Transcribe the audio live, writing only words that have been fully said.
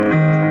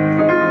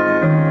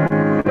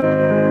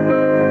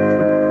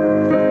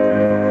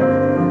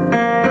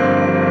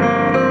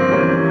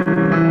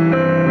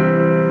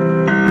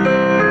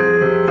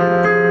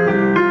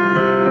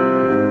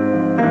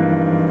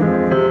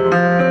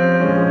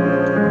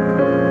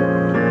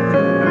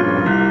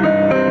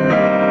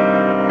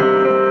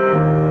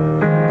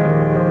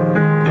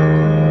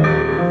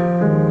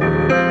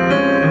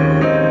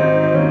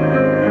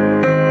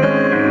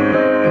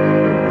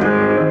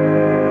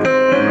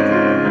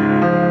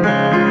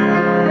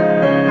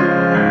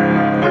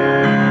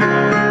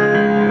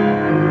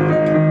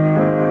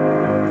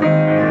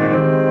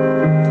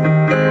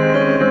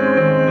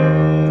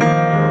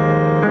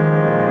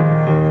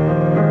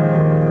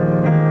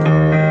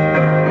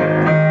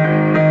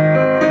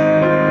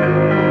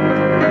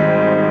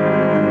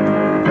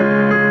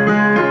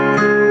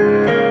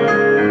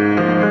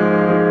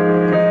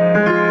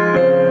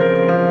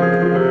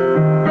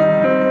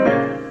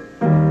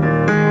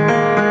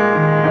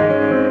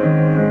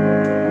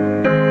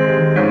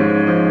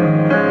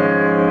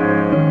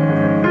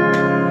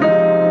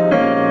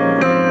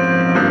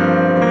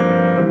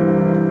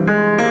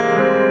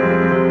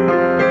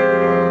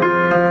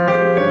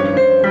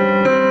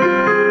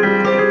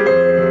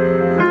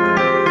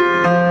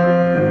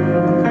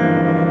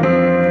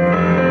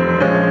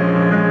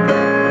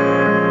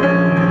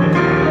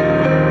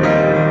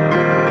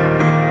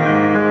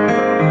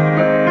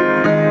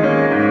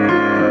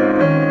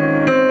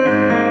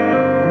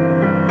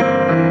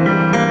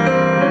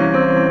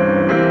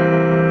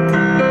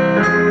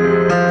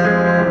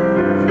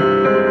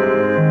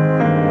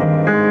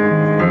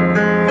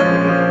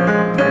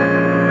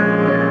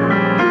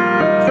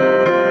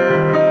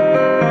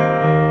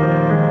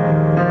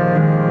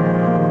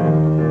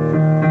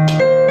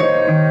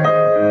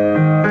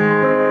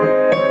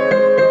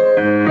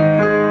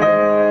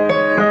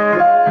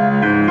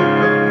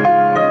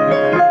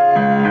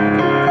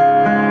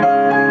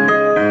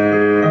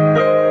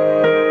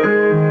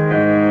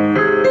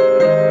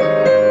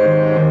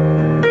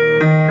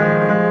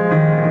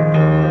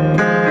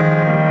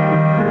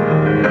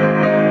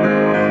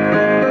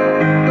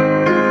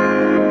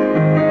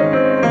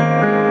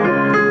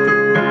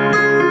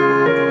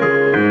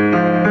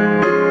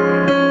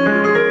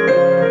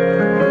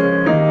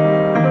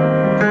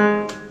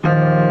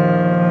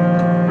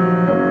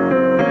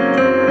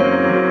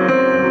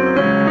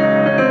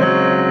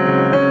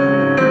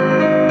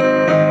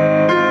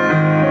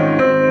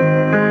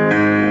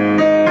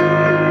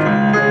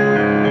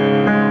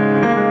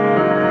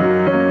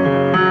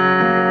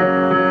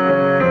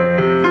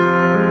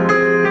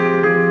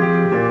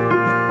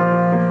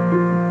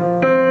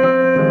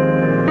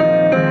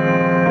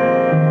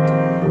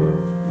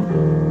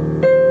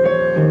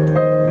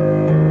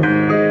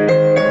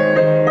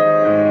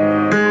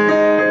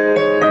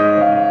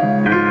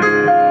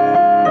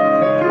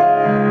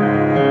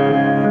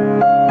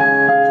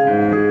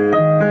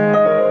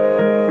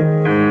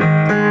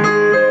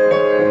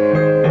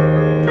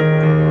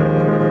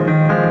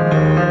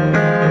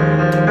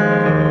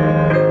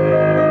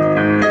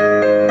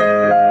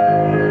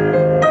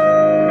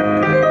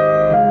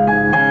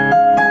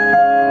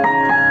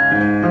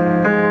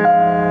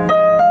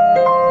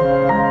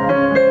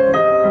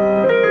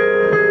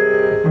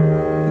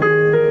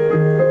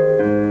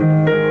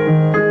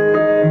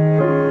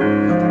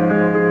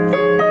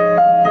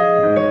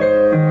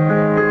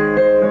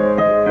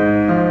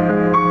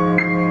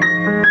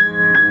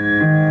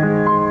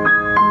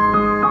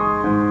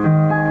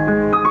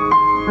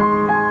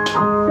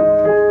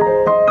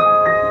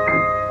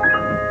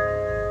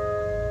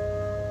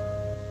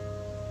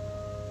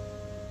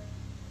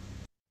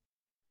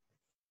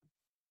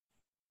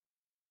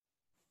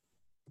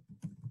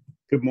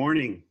Good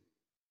morning.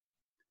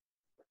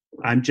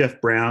 I'm Jeff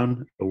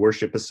Brown, a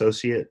worship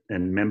associate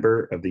and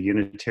member of the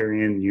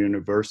Unitarian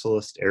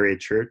Universalist Area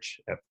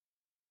Church.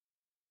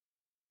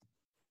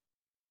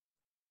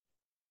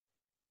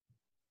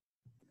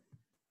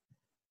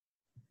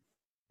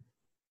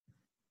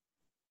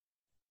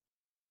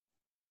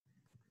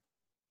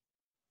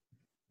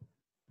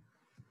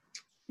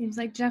 Seems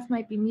like Jeff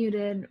might be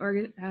muted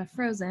or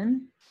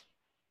frozen.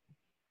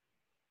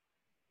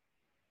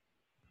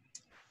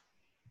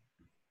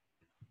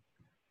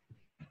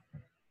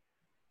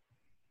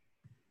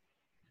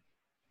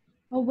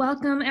 Well,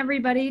 welcome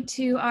everybody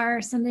to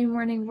our Sunday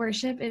morning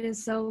worship. It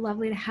is so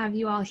lovely to have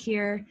you all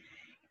here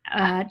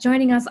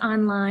joining us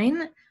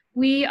online.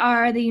 We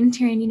are the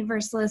Unitarian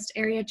Universalist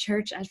Area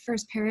Church at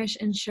First Parish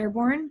in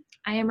Sherborn.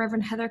 I am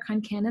Reverend Heather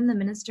Concannon, the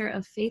Minister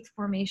of Faith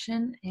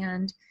Formation,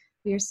 and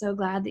we are so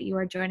glad that you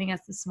are joining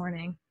us this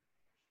morning.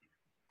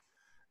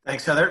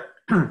 Thanks, Heather.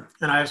 And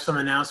I have some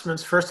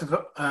announcements. First of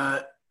all,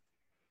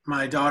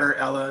 my daughter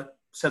Ella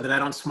said that I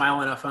don't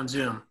smile enough on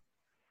Zoom.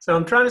 So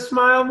I'm trying to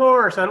smile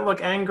more so I don't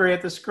look angry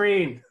at the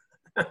screen.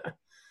 I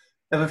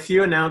have a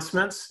few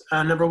announcements.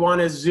 Number one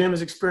is Zoom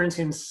is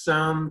experiencing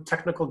some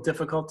technical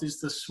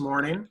difficulties this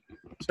morning.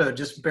 So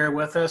just bear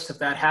with us if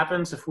that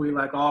happens. If we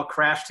all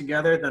crash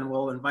together, then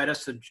we'll invite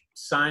us to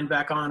sign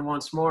back on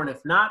once more. And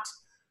if not,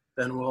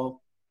 then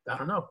we'll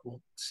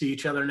see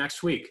each other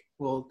next week.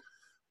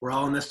 We're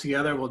all in this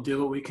together. We'll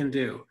do what we can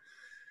do.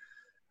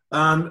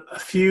 A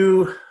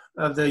few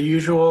of the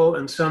usual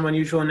and some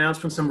unusual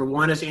announcements. Number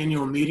one is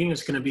annual meeting.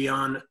 It's going to be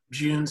on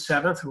June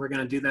 7th. We're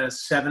going to do that at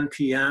 7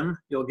 p.m.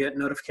 You'll get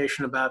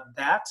notification about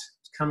that.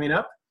 It's coming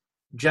up.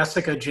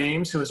 Jessica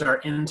James, who was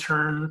our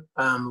intern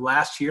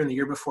last year and the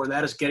year before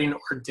that, is getting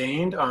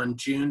ordained on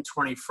June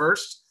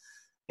 21st.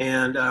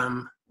 And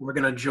we're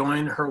going to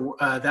join her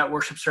that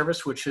worship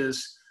service, which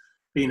is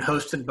being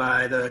hosted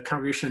by the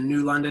congregation of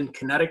New London,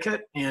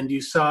 Connecticut. And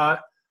you saw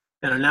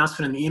an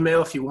announcement in the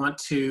email if you want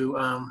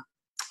to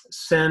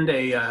send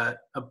a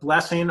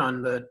blessing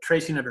on the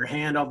tracing of your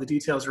hand. All the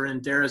details are in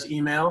Dara's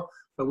email,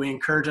 but we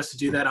encourage us to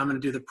do that. I'm going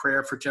to do the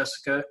prayer for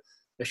Jessica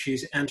as she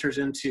enters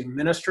into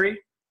ministry.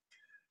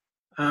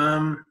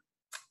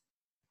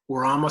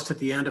 We're almost at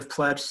the end of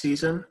pledge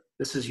season.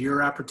 This is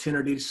your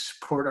opportunity to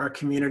support our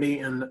community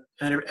in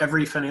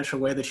every financial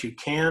way that you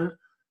can.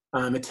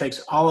 It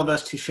takes all of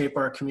us to shape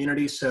our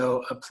community,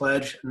 so a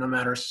pledge, no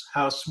matter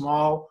how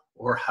small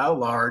or how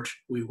large,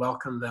 we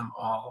welcome them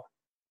all.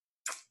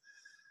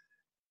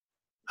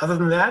 Other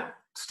than that,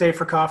 stay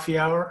for coffee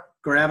hour,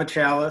 grab a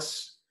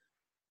chalice,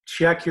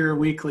 check your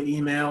weekly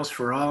emails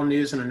for all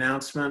news and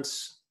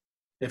announcements.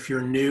 If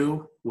you're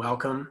new,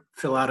 welcome.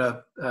 Fill out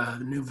a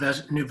new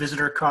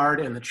visitor card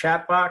in the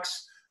chat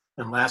box.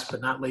 And last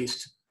but not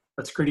least,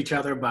 let's greet each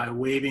other by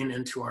waving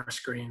into our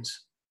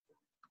screens.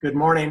 Good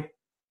morning.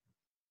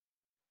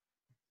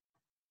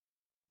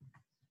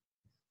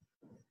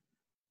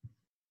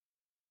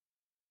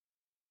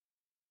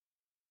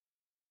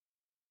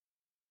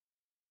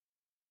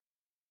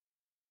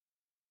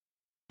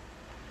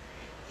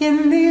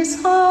 In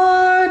these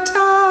hard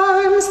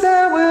times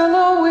there will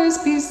always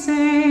be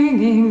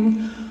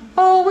singing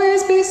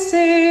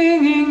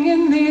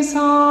in these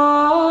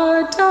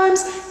hard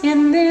times.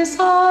 In these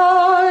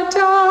hard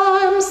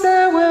times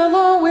there will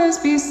always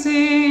be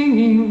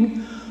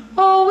singing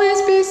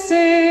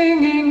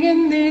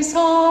in these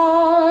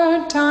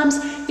hard times.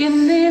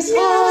 In these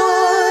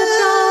hard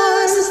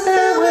times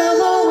there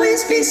will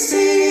always be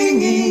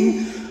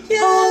singing in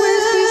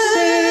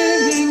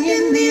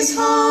these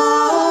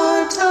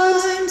hard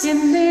times.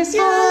 In these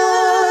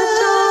hard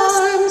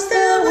times,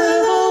 there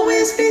will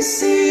always be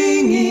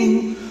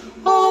singing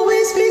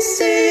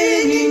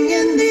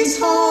in these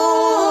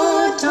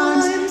hard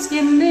times.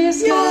 In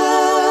these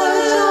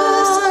hard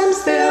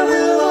times, there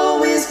will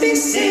always be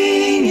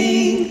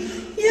singing in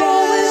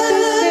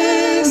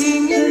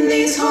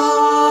these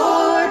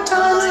hard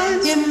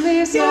times.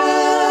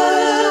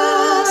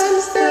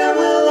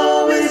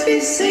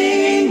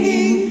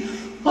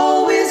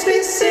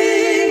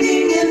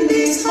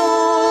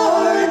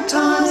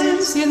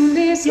 In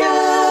these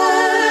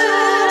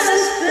hard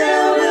times,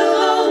 there will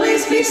always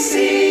be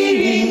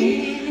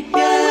singing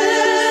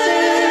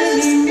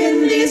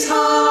in these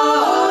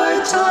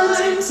hard times.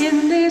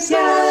 In these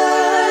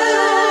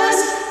hard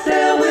times,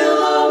 there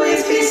will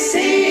always be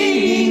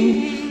singing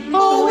in these hard times. In these hard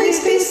times, there will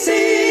always be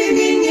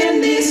singing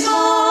in these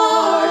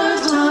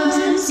hard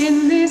times.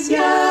 In these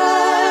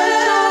hard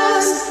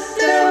times,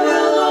 there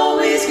will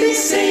always be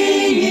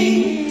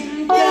singing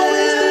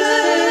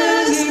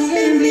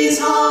in these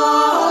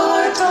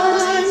hard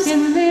times.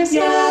 In these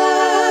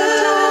hard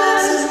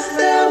times,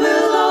 there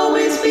will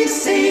always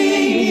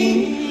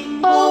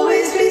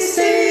be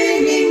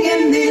singing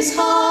in these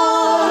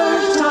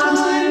hard times.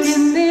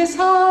 In these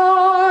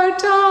hard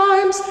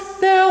times,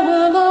 there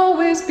will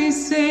always be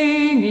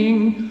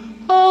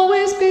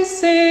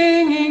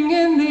singing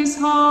in these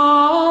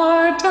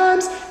hard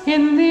times.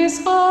 In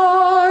these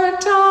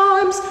hard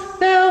times,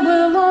 there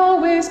will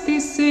always be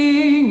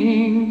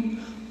singing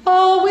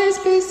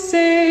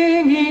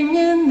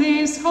in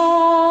these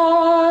hard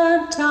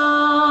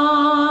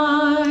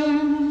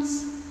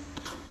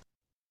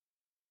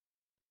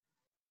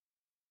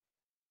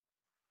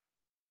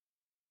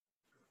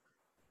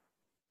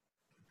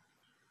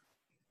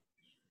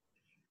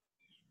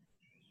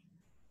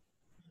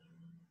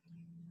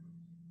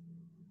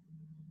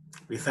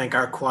We thank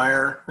our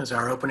choir as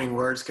our opening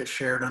words get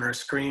shared on our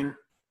screen.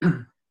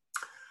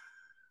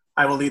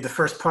 I will lead the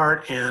first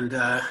part, and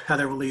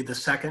Heather will lead the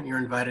second. You're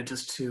invited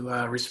just to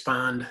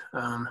respond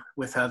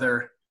with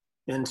Heather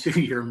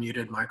into your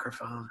muted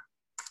microphone.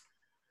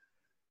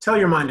 Tell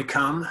your mind to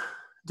come,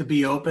 to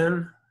be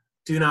open.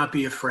 Do not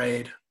be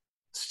afraid.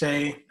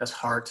 Stay as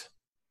heart.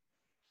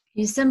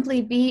 You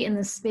simply be in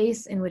the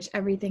space in which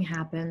everything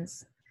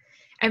happens.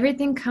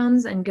 Everything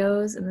comes and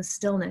goes in the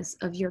stillness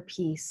of your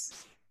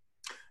peace.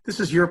 This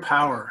is your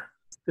power.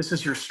 This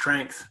is your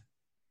strength.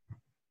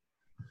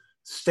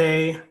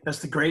 Stay as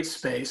the great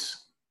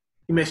space.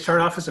 You may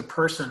start off as a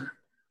person,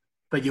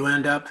 but you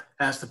end up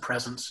as the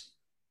presence.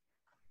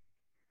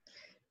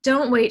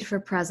 Don't wait for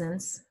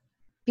presence.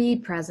 Be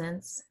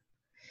presence.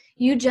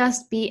 You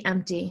just be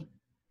empty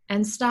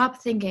and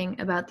stop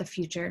thinking about the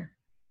future.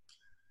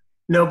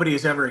 Nobody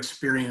has ever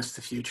experienced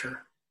the future.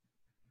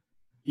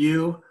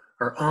 You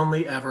are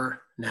only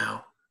ever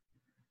now.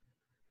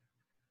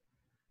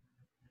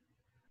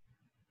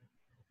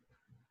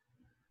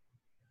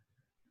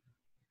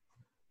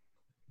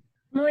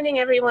 Morning,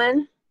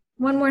 everyone.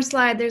 One more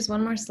slide. There's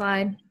one more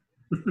slide.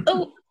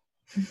 Oh,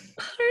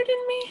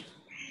 pardon me.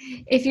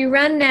 If you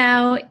run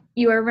now,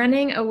 you are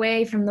running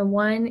away from the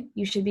one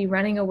you should be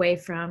running away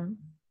from.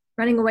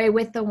 Running away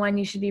with the one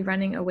you should be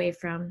running away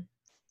from.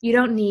 You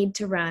don't need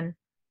to run.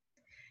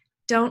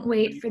 Don't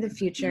wait for the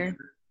future.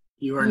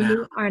 You are now.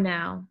 You are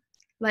now.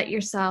 Let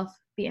yourself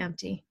be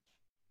empty.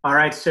 All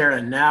right, Sarah,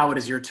 now it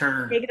is your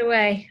turn. Take it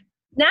away.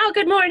 Now,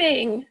 good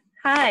morning.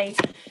 Hi.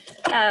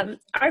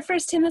 Our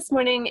first hymn this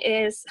morning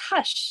is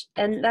Hush,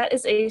 and that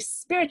is a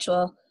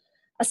spiritual,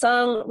 a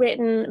song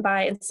written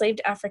by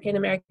enslaved African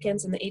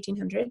Americans in the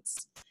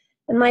 1800s.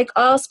 And like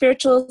all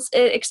spirituals,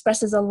 it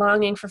expresses a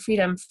longing for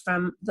freedom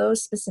from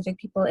those specific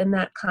people in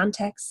that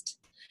context.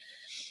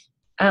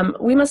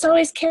 We must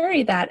always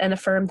carry that and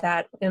affirm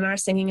that in our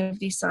singing of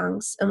these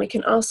songs. And we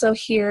can also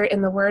hear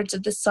in the words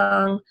of the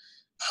song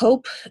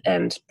hope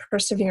and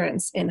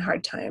perseverance in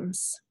hard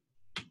times.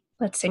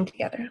 Let's sing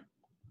together.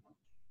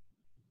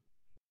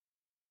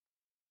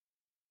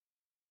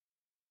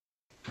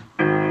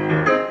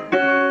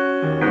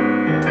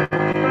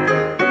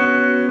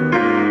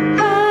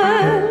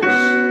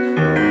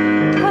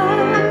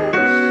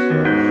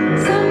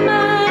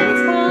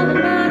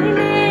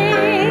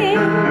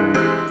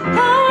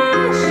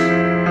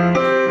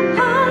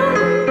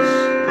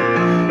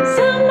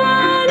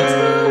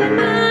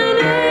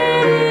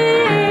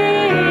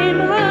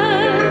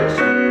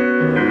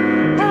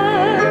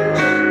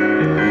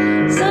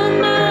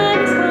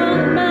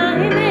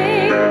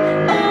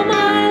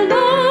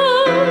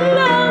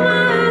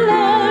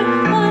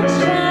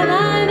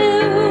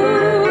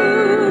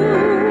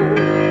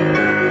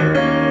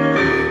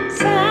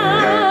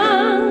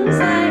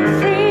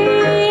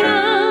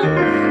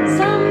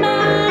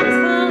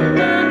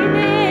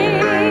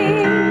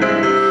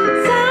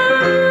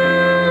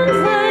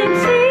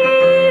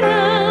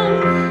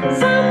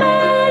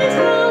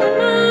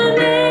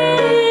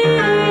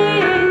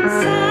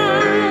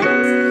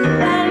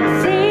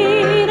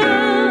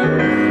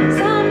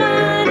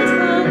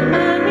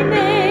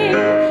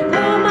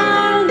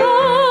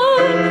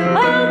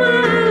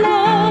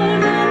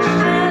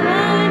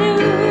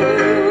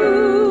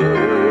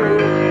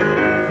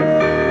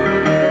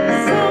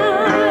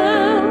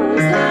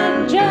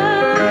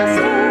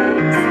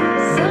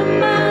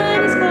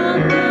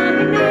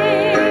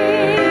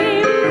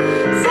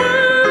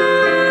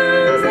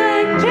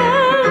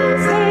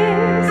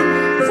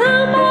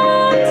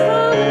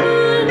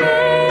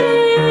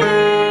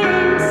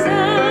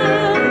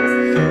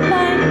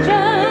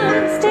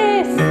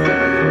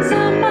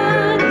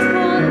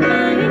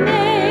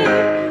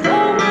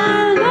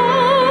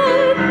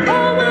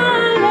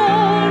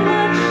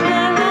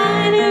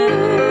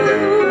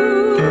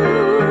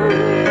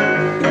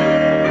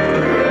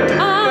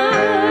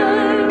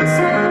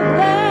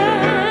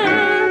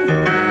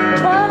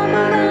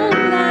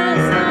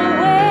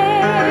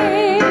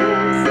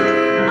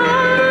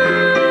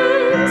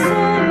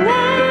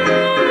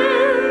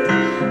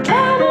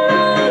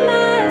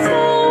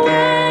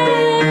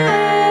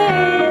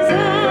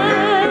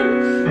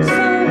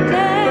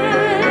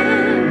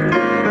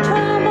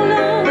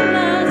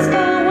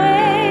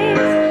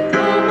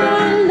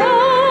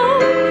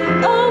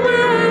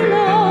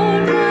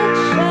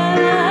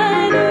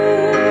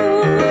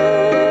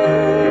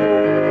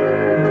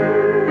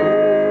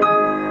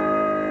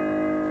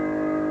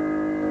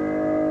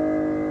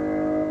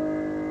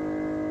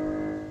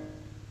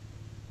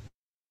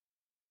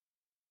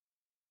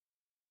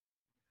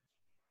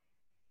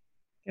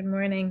 Good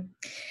morning.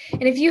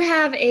 And if you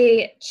have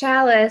a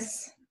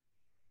chalice,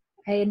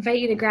 I invite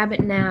you to grab it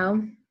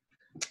now.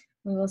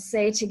 We will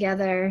say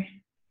together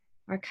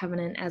our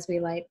covenant as we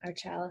light our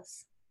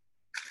chalice.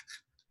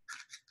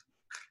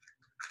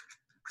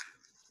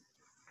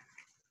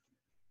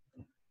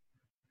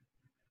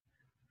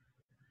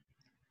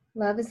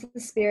 Love is the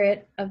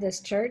spirit of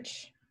this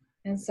church,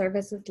 and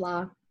service is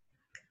law.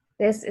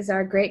 This is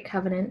our great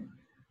covenant,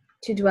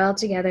 to dwell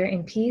together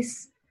in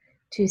peace,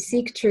 to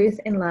seek truth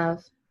in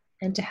love,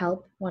 and to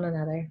help one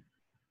another.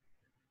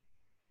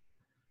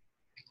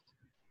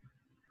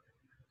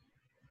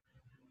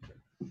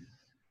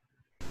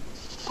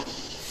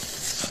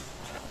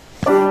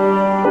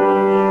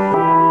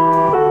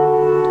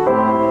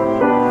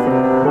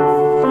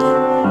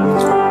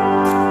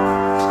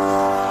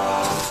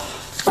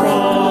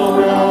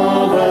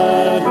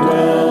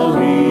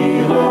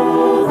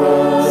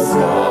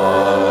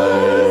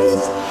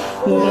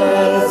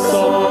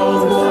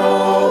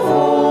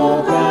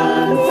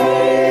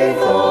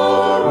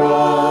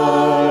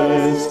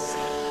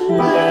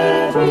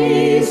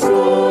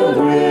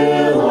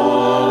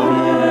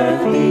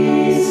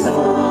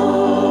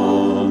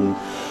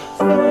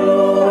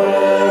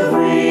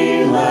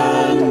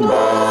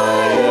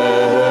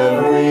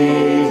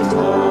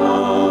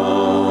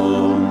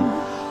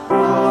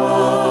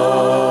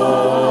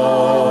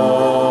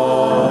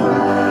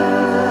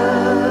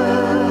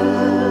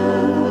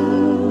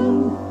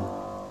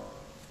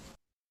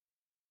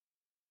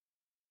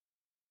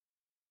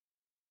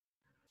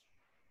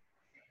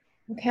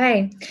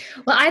 Okay,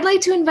 well, I'd like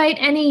to invite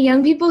any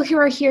young people who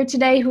are here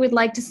today who would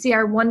like to see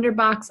our Wonder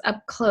Box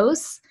up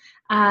close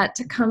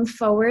to come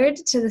forward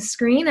to the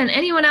screen. And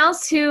anyone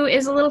else who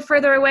is a little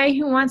further away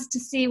who wants to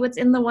see what's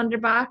in the Wonder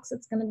Box,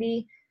 it's going to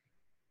be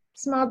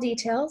small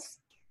details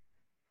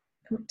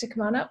to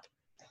come on up.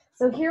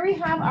 So here we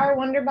have our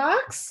Wonder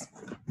Box.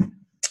 And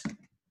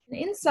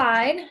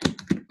inside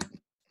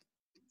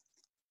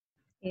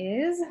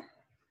is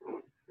a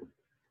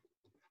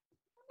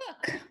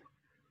book.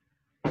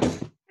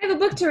 I have a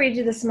book to read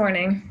you this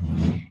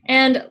morning.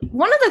 And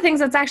one of the things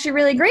that's actually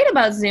really great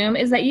about Zoom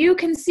is that you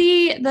can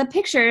see the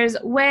pictures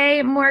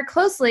way more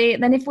closely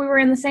than if we were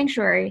in the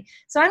sanctuary.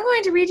 So I'm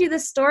going to read you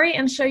this story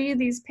and show you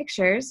these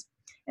pictures.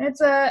 And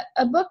it's a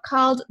book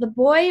called The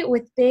Boy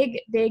with Big,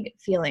 Big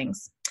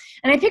Feelings.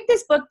 And I picked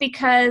this book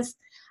because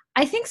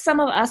I think some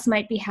of us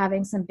might be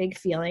having some big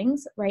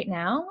feelings right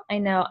now. I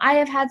know I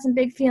have had some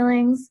big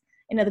feelings.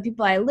 I know the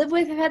people I live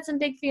with have had some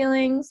big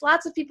feelings.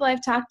 Lots of people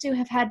I've talked to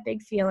have had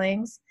big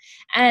feelings.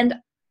 And,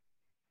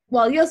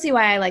 well, you'll see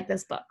why I like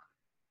this book.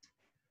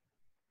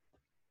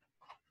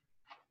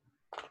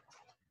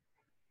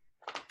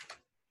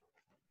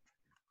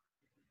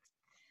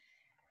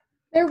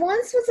 There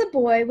once was a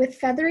boy with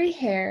feathery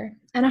hair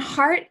and a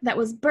heart that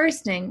was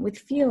bursting with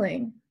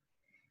feeling.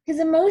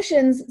 His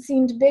emotions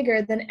seemed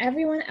bigger than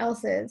everyone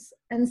else's,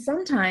 and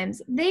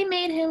sometimes they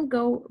made him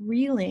go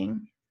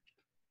reeling.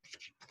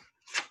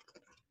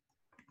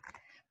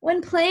 When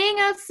playing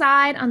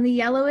outside on the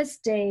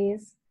yellowest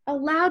days, a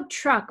loud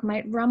truck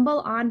might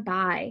rumble on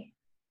by.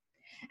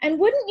 And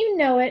wouldn't you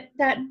know it,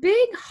 that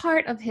big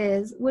heart of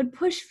his would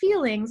push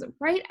feelings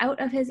right out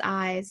of his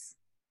eyes.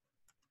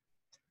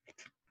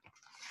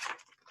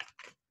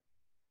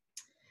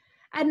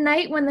 At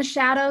night when the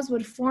shadows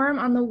would form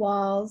on the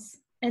walls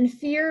and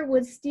fear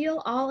would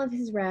steal all of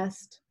his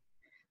rest,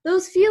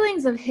 those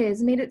feelings of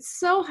his made it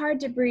so hard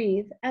to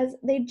breathe as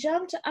they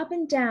jumped up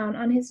and down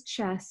on his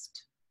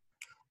chest.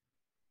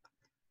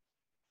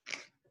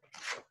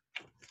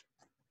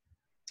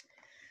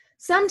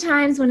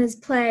 Sometimes when his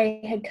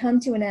play had come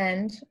to an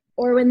end,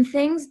 or when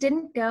things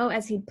didn't go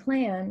as he'd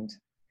planned,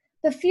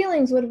 the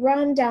feelings would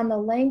run down the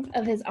length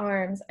of his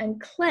arms and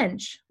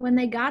clench when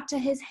they got to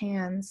his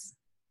hands.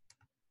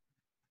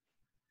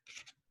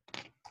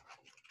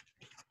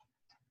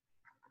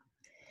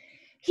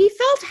 He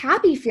felt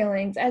happy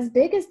feelings as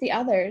big as the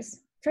others,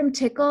 from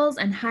tickles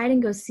and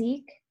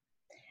hide-and-go-seek,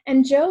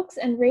 and jokes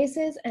and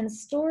races and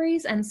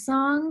stories and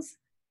songs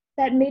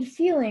that made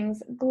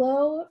feelings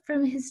glow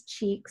from his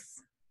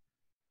cheeks.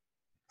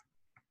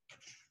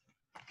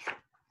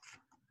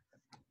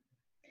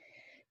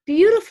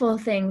 Beautiful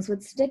things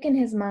would stick in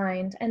his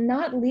mind and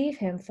not leave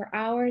him for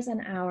hours and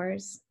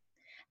hours.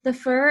 The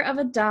fur of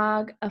a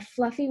dog, a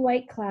fluffy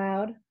white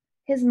cloud,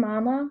 his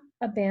mama,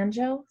 a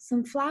banjo,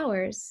 some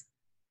flowers.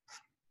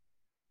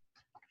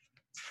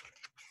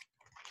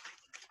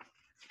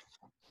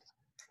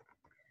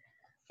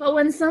 But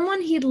when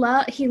someone he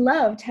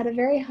loved had a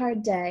very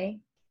hard day,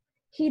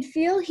 he'd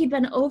feel he'd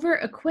been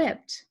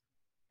over-equipped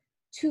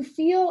to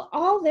feel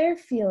all their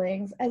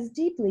feelings as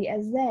deeply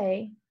as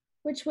they,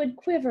 which would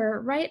quiver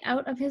right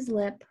out of his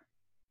lip.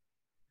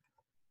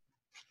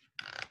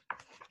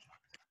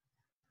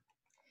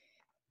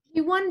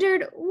 He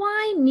wondered,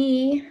 why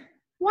me?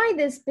 Why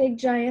this big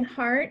giant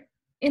heart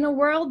in a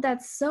world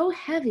that's so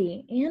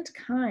heavy and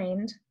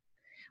kind,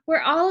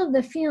 where all of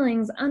the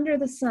feelings under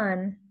the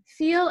sun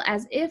feel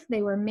as if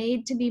they were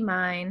made to be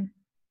mine?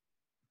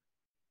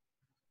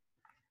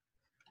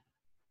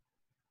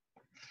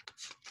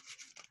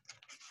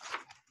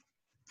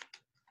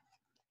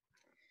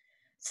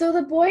 So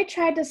the boy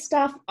tried to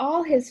stuff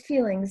all his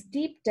feelings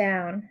deep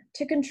down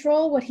to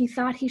control what he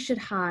thought he should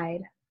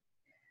hide,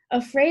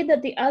 afraid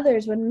that the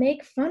others would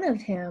make fun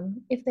of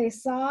him if they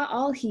saw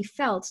all he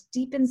felt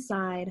deep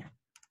inside.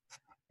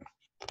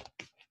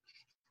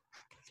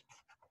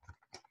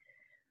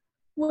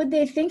 Would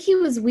they think he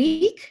was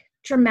weak,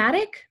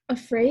 dramatic,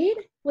 afraid?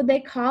 Would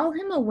they call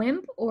him a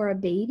wimp or a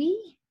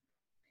baby?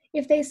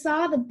 If they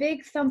saw the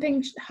big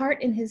thumping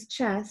heart in his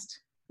chest,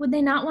 would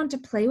they not want to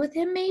play with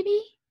him,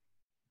 maybe?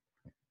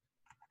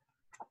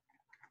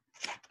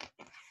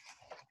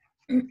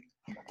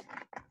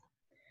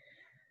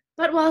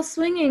 But while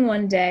swinging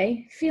one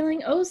day,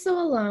 feeling oh so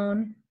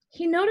alone,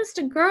 he noticed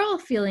a girl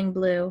feeling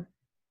blue.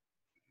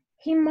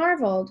 He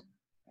marveled,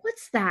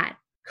 what's that?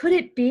 Could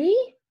it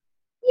be?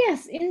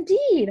 Yes,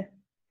 indeed.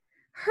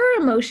 Her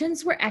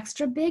emotions were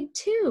extra big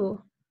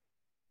too.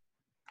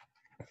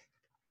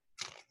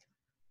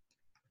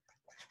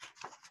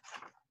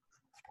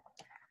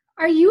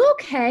 Are you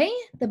okay?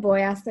 The boy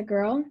asked the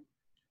girl.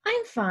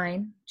 I'm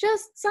fine,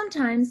 just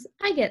sometimes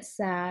I get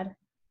sad.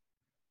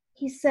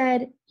 He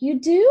said, you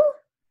do?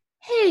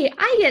 Hey,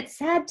 I get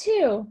sad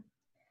too.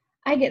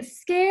 I get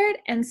scared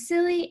and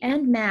silly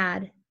and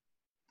mad.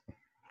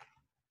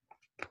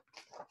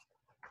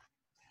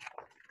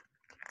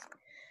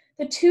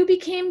 The two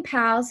became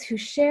pals who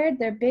shared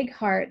their big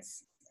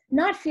hearts,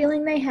 not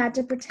feeling they had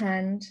to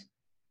pretend.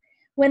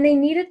 When they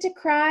needed to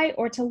cry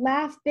or to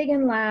laugh big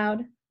and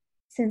loud,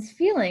 since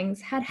feelings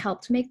had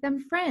helped make them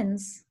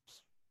friends.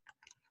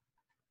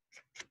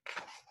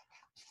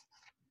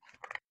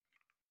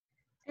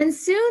 And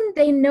soon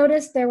they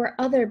noticed there were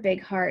other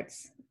big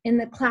hearts in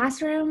the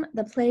classroom,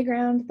 the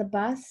playground, the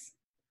bus.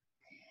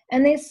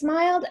 And they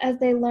smiled as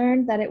they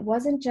learned that it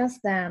wasn't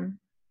just them.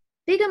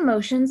 Big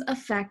emotions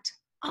affect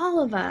all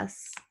of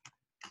us.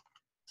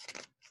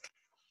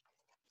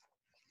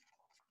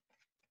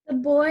 The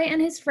boy and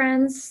his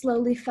friends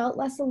slowly felt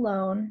less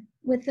alone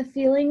with the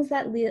feelings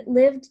that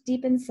lived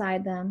deep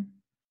inside them.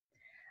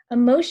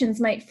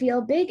 Emotions might feel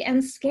big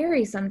and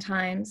scary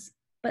sometimes,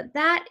 but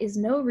that is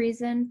no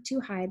reason to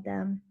hide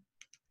them.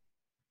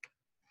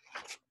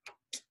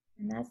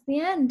 And that's the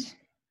end.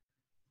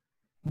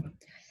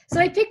 So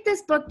I picked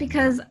this book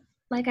because,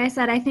 like I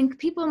said, I think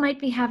people might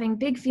be having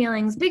big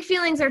feelings. Big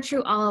feelings are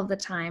true all of the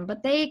time,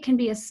 but they can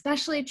be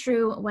especially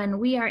true when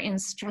we are in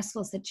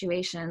stressful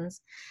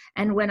situations.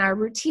 And when our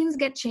routines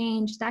get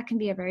changed, that can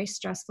be a very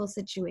stressful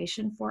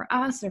situation for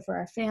us or for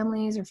our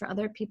families or for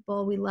other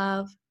people we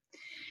love.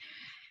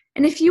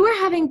 And if you are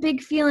having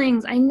big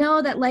feelings, I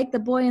know that like the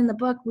boy in the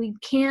book, we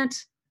can't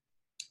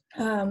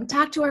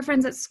talk to our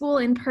friends at school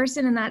in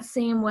person in that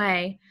same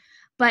way.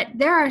 But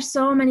there are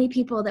so many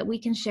people that we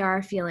can share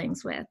our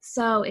feelings with.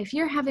 So if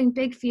you're having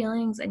big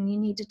feelings and you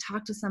need to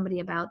talk to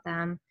somebody about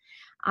them,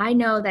 I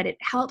know that it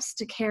helps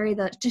to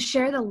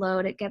share the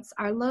load.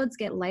 Our loads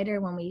get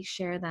lighter when we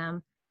share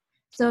them.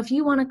 So if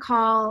you want to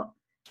call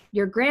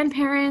your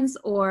grandparents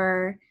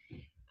or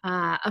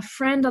a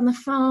friend on the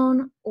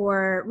phone,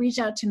 or reach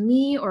out to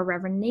me or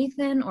Reverend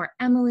Nathan or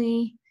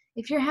Emily,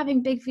 if you're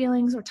having big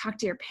feelings, or talk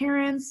to your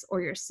parents or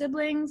your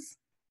siblings,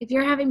 if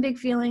you're having big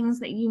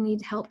feelings that you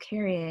need help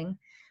carrying,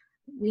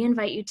 we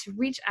invite you to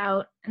reach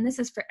out, and this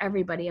is for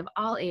everybody of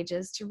all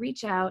ages, to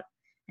reach out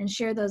and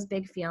share those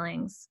big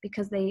feelings,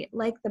 because they,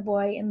 like the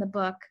boy in the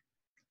book,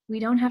 we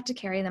don't have to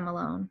carry them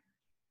alone.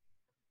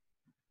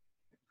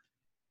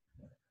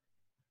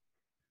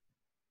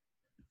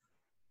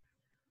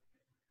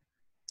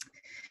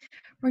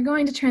 We're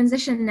going to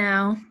transition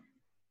now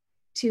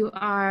to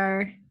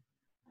our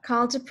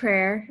call to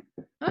prayer.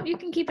 Oh, you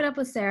can keep it up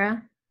with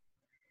Sarah.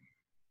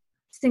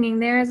 Singing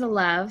There Is a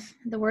Love.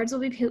 The words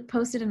will be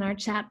posted in our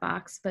chat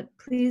box, but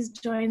please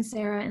join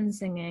Sarah in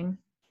singing.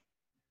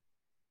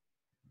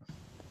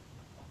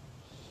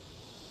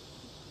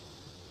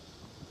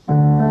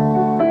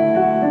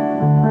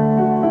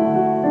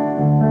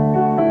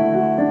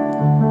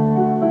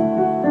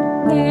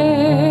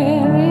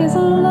 There is a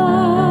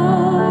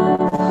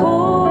love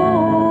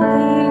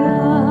holding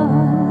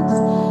us.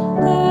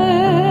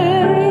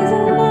 There is a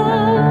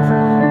love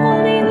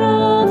holding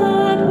all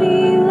that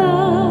we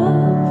love.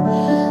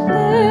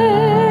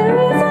 There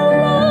is a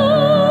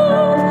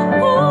love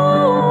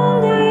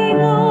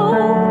holding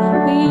all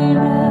we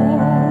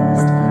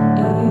rest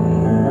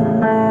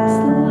in this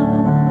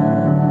love.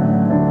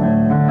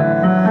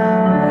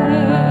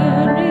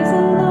 There is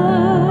a love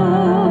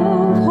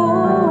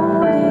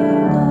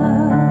holding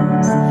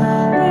us.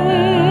 There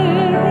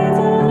is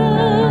a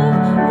love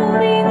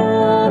holding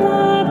all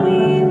that we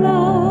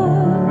love.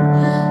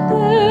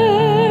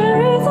 There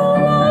is a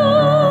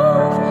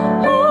love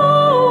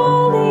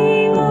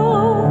holding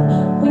all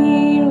we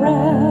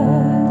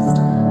rest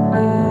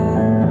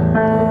in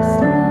this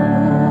love.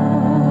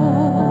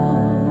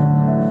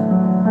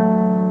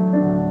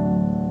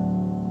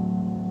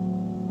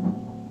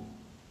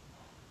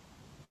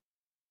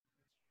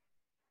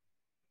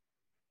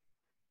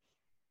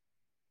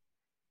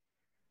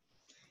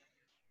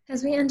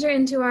 As we enter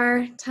into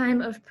our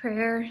time of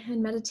prayer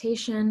and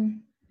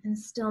meditation and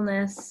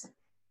stillness,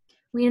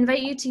 we invite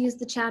you to use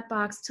the chat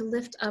box to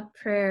lift up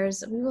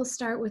prayers. We will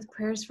start with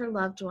prayers for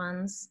loved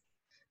ones.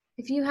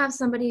 If you have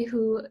somebody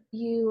who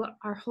you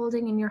are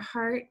holding in your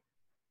heart,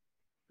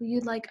 who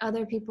you'd like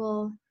other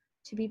people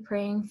to be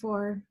praying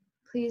for,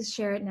 please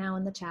share it now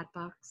in the chat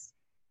box.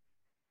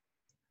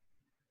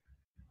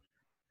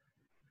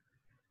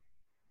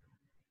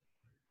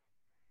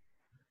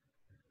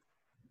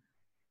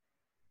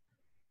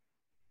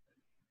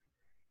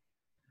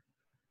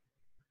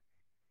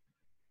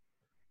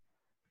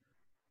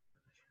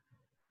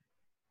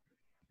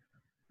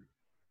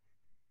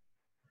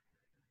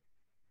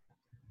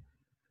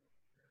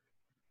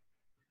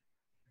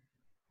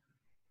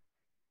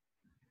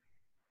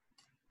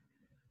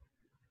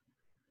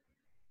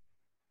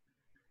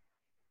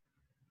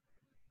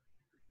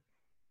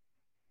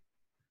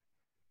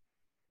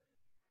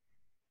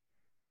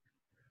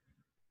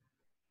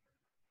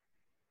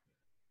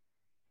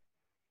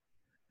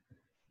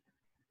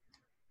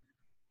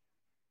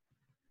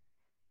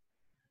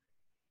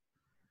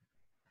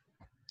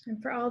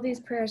 And for all these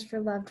prayers for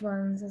loved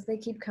ones, as they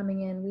keep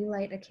coming in, we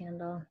light a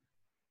candle.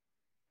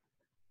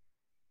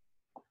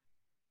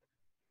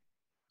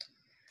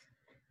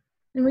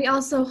 And we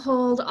also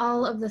hold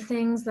all of the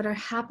things that are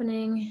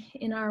happening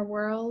in our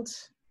world,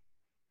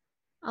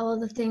 all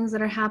of the things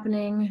that are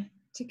happening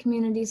to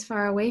communities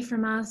far away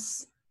from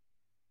us.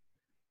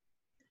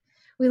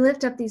 We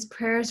lift up these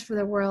prayers for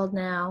the world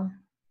now.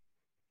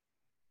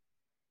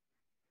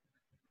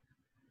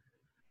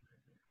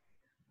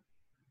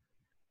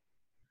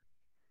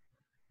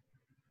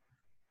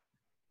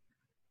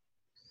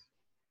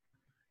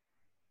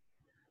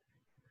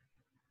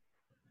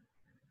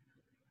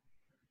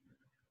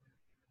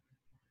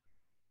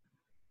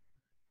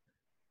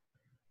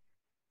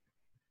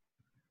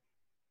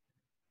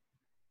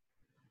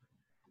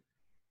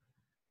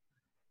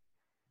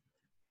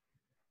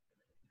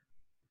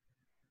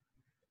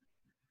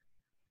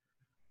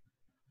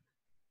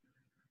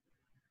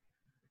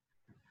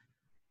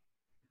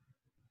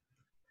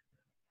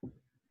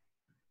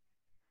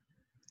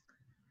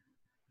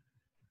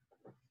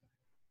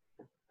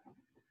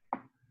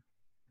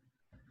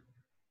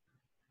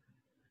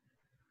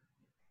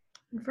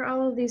 And for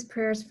all of these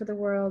prayers for the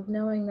world,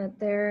 knowing that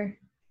there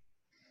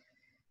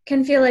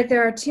can feel like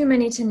there are too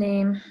many to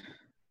name,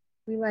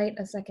 we light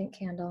a second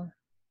candle.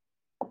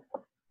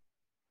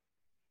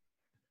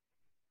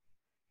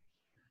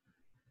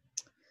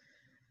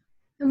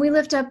 And we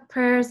lift up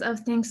prayers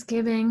of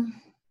thanksgiving,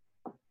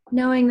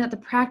 knowing that the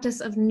practice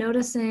of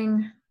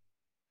noticing,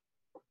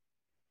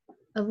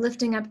 of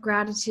lifting up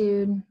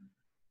gratitude,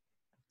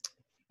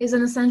 is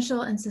an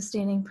essential and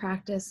sustaining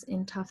practice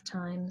in tough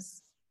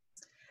times.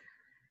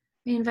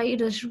 I invite you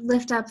to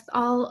lift up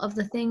all of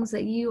the things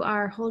that you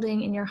are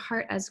holding in your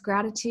heart as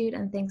gratitude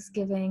and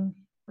thanksgiving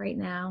right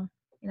now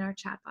in our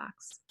chat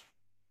box.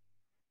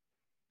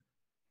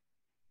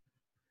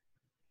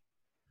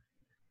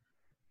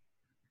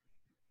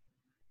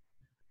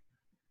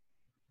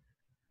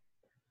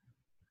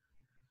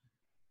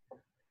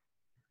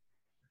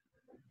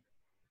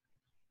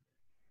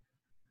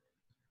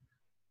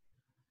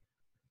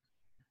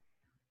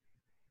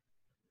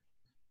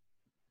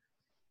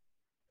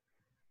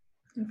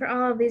 And for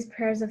all of these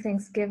prayers of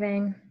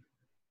thanksgiving,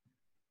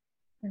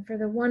 and for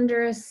the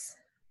wondrous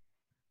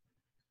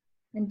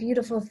and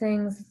beautiful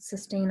things that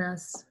sustain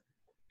us,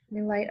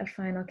 we light a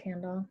final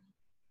candle.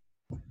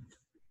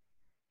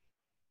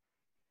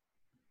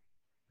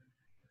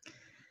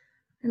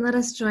 And let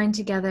us join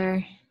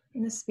together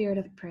in the spirit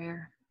of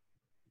prayer.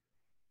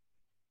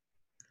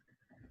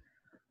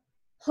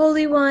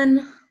 Holy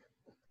One,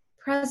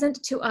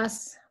 present to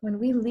us when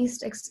we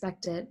least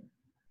expect it,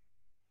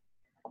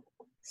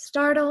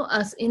 startle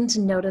us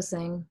into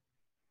noticing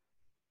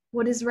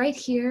what is right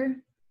here,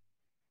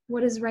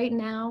 what is right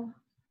now,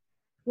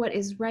 what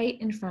is right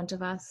in front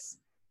of us.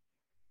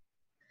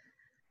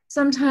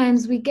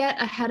 Sometimes we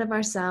get ahead of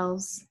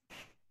ourselves,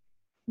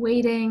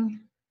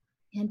 waiting,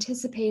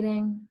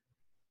 anticipating,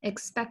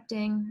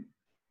 expecting,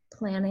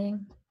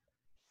 planning,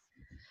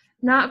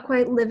 not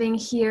quite living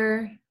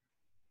here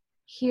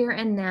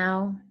and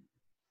now,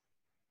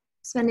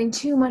 spending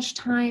too much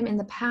time in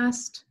the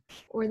past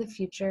or the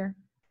future.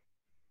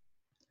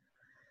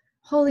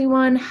 Holy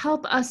One,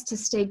 help us to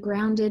stay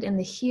grounded in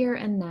the here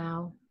and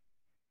now.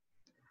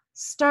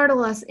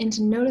 Startle us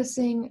into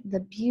noticing the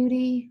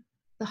beauty,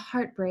 the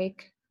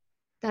heartbreak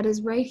that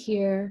is right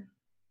here,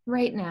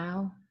 right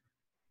now,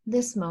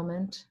 this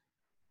moment,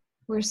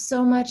 where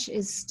so much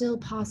is still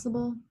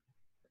possible,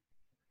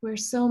 where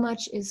so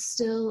much is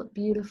still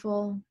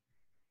beautiful,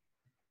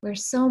 where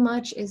so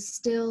much is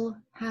still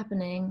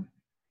happening.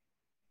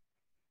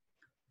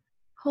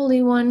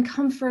 Holy One,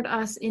 comfort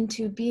us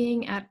into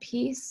being at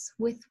peace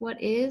with what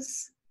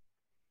is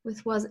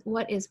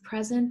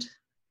present,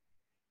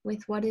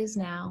 with what is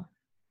now.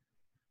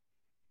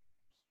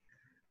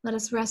 Let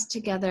us rest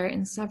together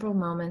in several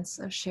moments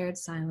of shared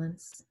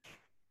silence.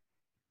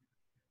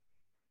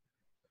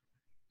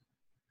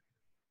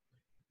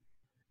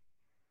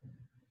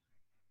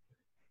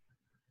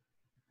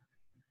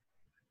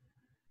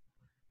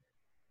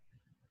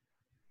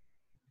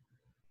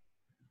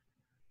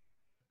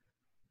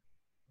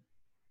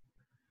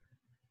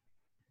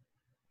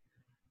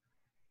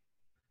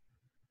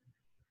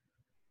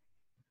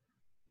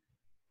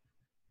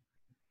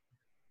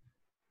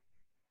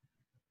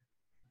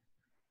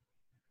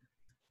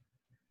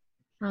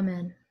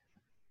 Amen.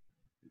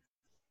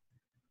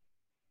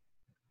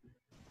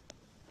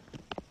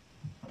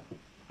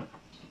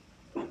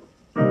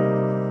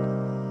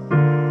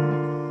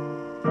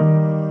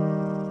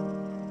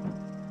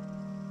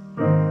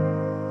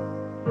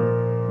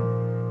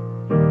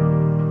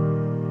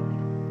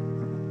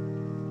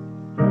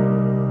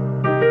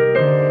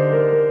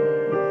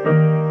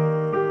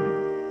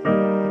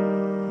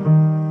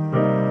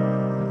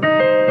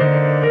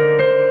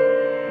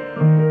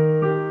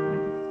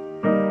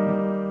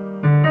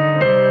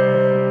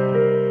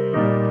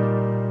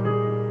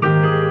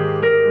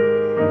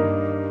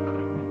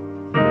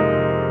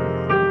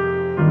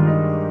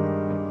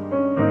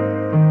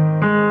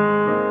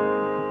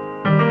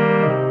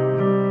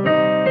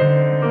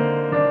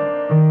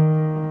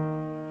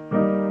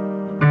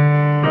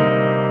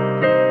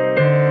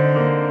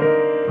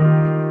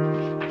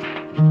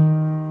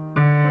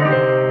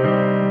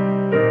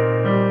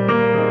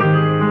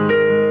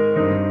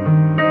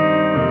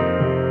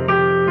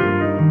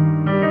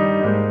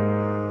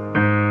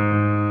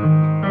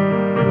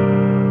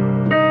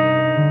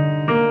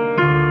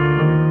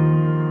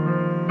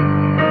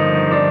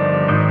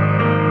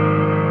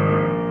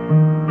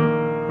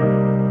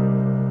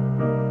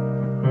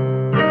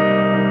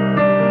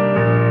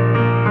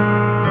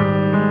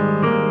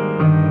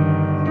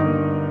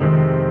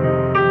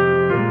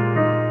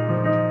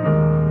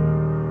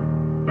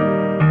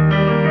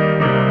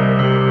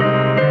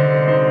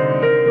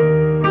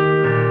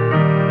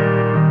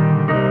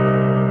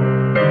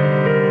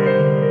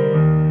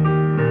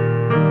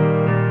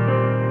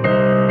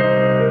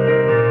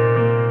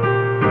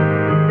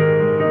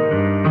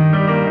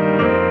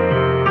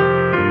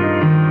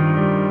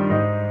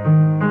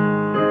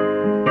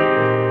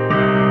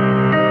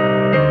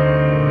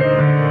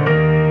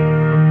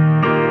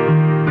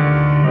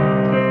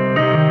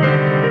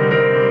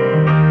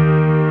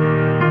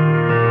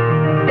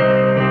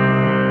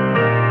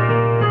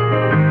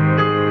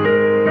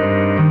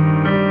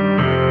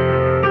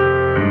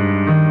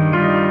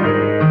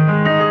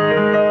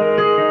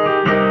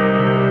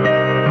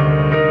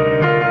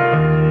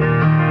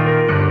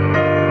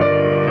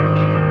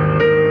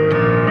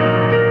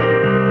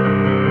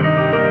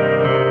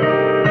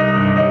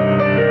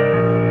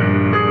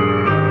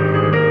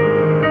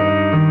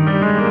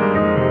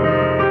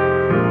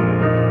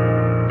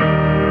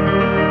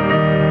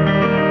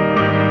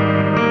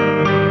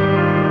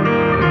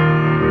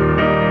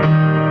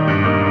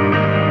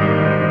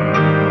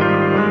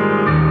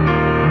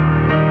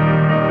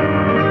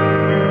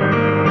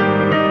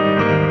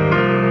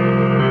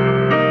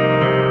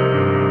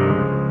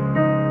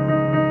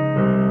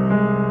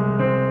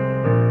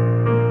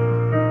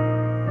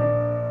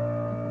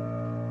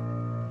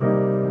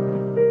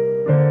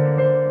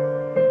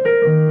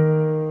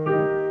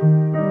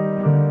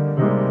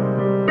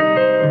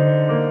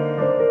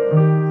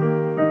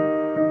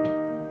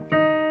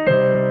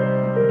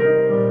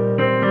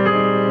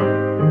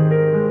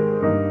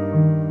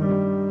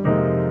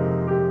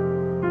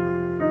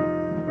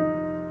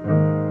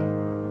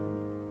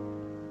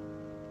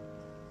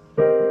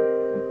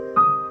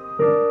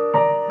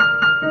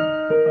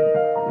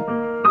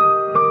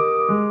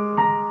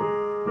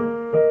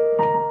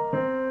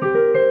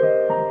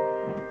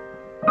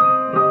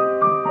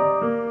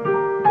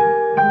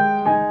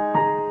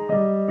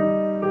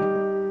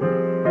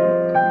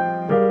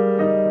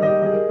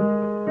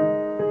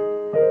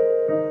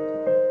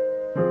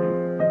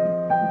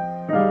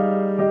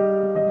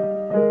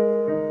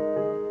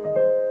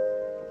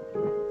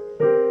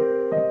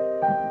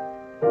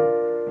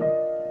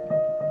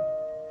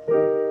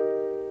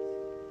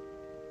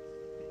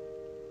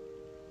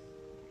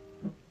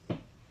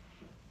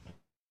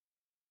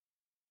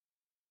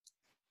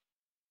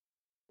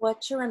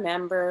 What to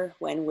Remember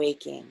When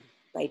Waking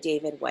by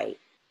David Whyte.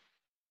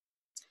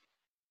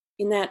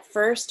 In that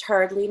first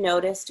hardly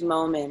noticed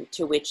moment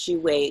to which you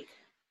wake,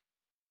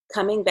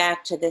 coming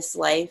back to this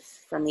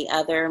life from the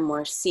other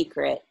more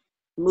secret,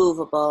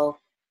 movable,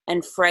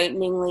 and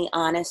frighteningly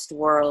honest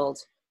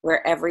world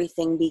where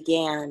everything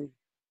began,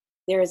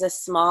 there is a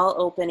small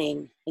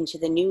opening into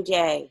the new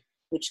day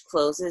which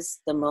closes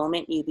the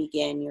moment you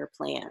begin your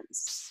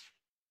plans.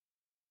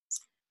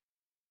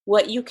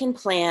 What you can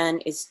plan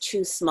is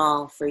too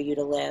small for you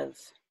to live.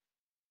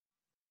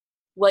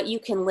 What you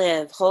can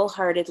live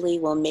wholeheartedly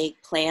will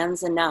make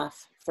plans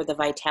enough for the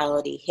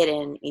vitality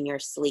hidden in your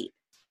sleep.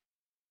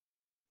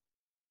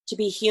 To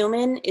be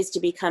human is to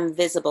become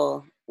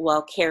visible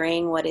while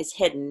carrying what is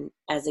hidden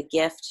as a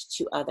gift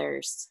to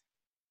others.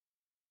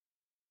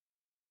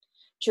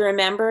 To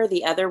remember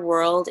the other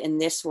world in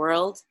this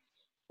world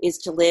is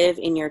to live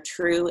in your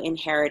true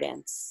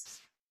inheritance.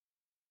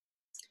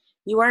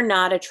 You are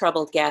not a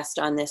troubled guest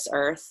on this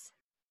earth.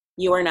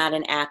 You are not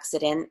an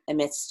accident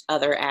amidst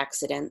other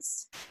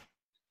accidents.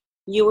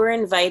 You were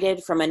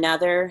invited from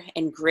another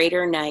and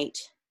greater night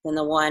than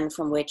the one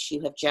from which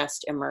you have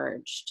just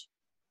emerged.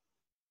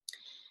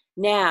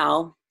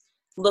 Now,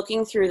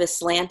 looking through the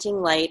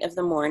slanting light of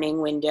the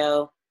morning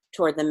window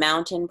toward the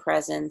mountain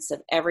presence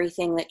of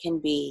everything that can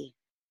be,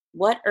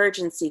 what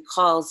urgency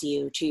calls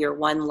you to your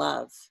one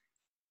love?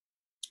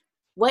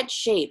 What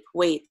shape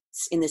waits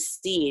in the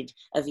seed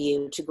of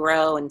you to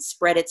grow and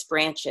spread its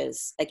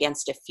branches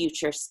against a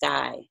future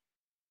sky?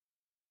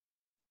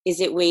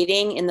 Is it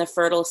waiting in the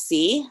fertile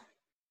sea?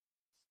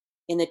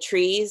 In the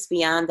trees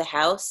beyond the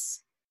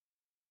house?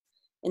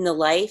 In the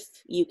life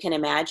you can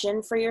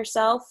imagine for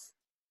yourself?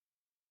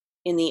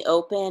 In the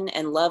open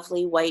and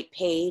lovely white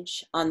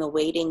page on the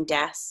waiting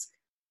desk?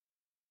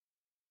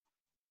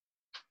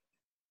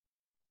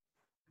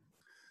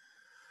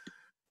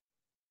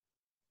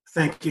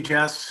 Thank you,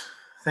 Jess.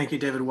 Thank you,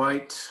 David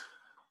Whyte.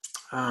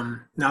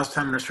 Now it's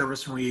time in our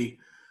service when we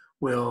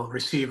will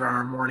receive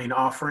our morning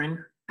offering,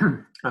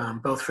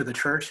 both for the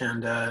church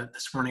and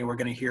this morning we're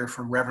going to hear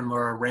from Reverend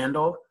Laura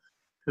Randall,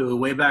 who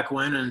way back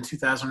when in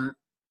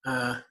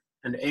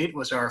 2008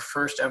 was our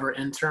first ever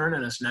intern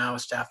and is now a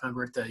staff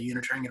member at the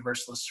Unitarian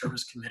Universalist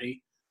Service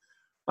Committee.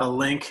 A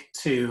link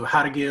to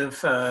how to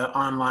give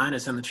online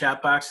is in the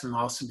chat box, and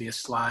there'll also be a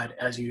slide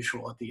as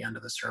usual at the end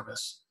of the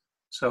service.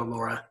 So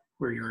Laura,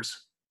 we're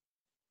yours.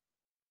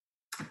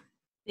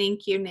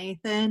 Thank you,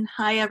 Nathan.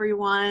 Hi,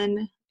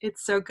 everyone.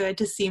 It's so good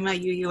to see my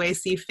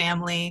UUAC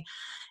family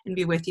and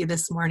be with you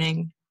this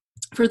morning.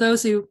 For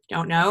those who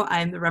don't know,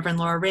 I'm the Reverend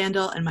Laura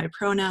Randall, and my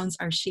pronouns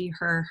are she,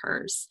 her,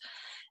 hers.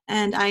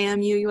 And I am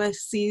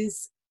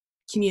UUSC's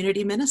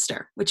community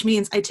minister, which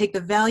means I take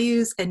the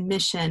values and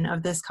mission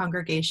of this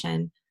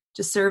congregation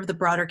to serve the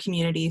broader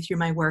community through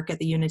my work at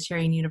the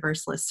Unitarian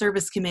Universalist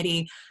Service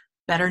Committee,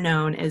 better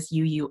known as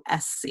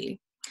UUSC.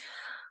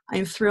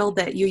 I'm thrilled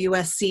that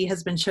UUSC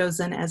has been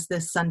chosen as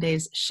this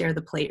Sunday's Share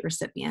the Plate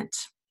recipient.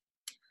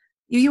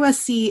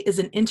 UUSC is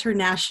an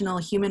international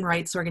human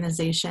rights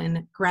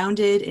organization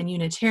grounded in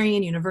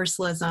Unitarian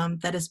Universalism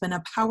that has been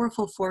a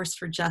powerful force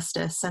for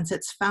justice since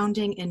its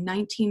founding in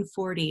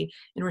 1940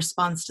 in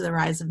response to the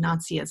rise of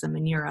Nazism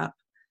in Europe.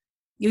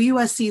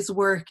 UUSC's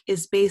work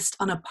is based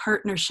on a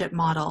partnership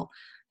model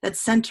that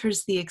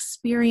centers the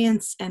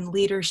experience and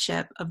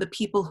leadership of the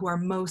people who are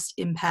most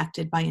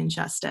impacted by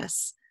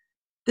injustice.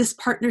 This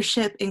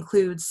partnership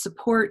includes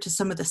support to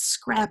some of the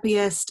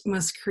scrappiest,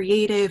 most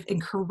creative,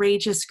 and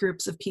courageous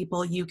groups of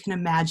people you can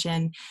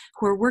imagine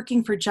who are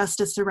working for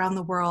justice around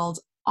the world,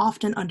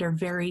 often under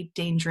very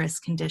dangerous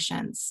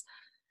conditions.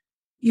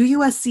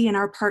 UUSC and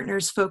our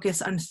partners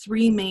focus on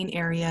three main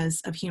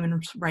areas of human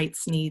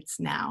rights needs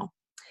now: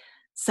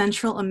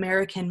 Central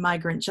American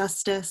migrant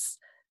justice,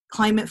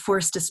 climate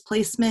forced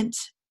displacement,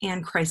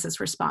 and crisis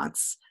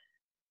response.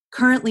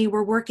 Currently,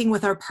 we're working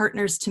with our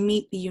partners to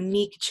meet the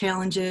unique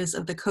challenges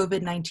of the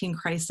COVID-19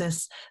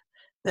 crisis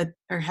that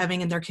are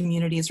having in their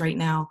communities right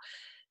now.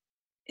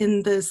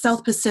 In the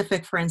South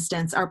Pacific, for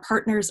instance, our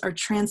partners are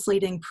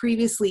translating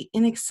previously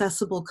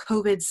inaccessible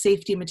COVID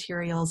safety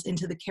materials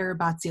into the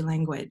Kiribati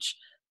language.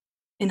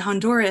 In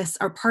Honduras,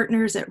 our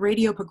partners at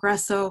Radio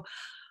Progreso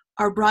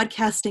are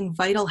broadcasting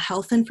vital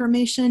health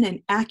information and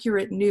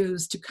accurate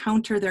news to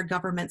counter their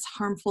government's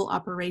harmful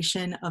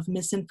operation of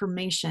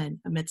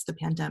misinformation amidst the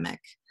pandemic.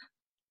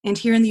 And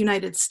here in the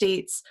United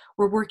States,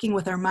 we're working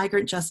with our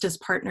migrant justice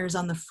partners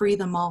on the Free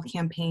the Mall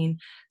campaign,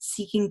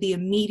 seeking the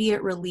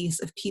immediate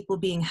release of people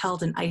being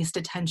held in ICE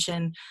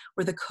detention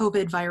where the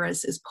COVID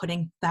virus is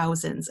putting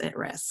thousands at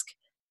risk,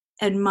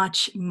 and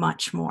much,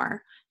 much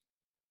more.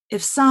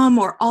 If some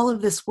or all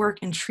of this work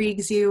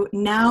intrigues you,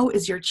 now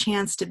is your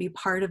chance to be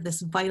part of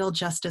this vital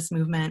justice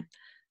movement.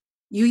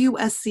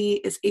 UUSC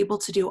is able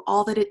to do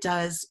all that it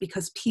does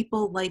because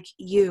people like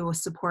you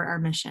support our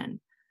mission.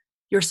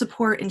 Your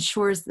support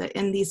ensures that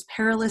in these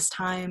perilous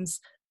times,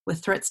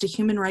 with threats to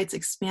human rights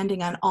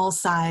expanding on all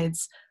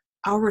sides,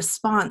 our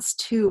response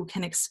too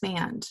can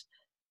expand.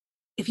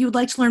 If you would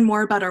like to learn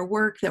more about our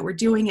work that we're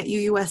doing at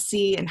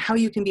UUSC and how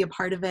you can be a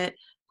part of it,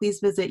 please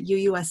visit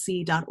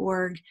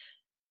uusc.org.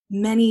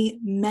 Many,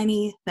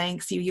 many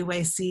thanks,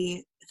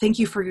 UUAC. Thank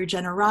you for your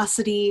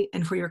generosity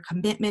and for your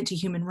commitment to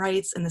human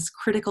rights in this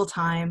critical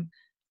time.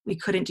 We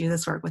couldn't do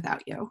this work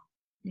without you.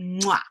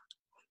 Mwah.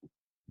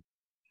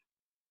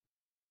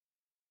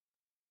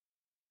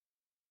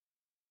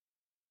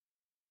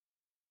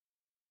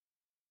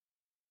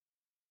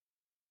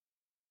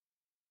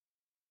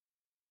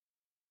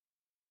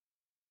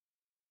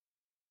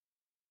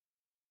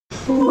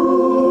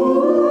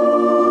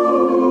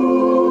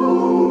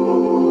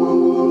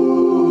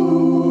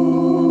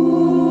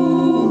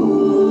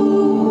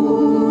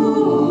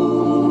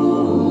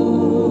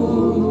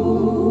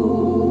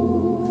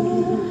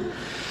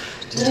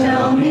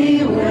 Tell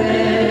me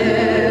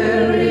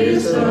where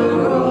is the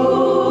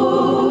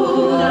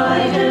road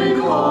I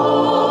can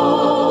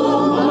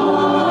call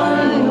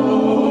my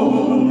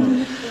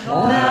own,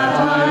 that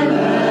I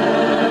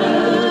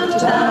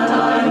left, that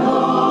I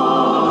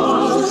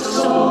lost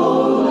so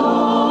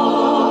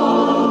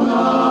long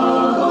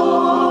ago.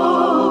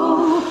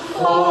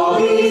 All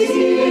these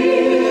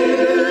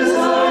years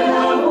I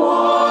have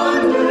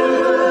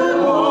wandered,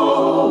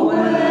 oh,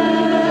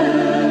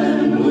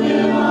 when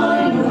will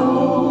I know?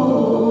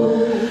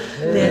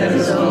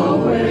 There's a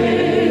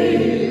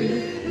way,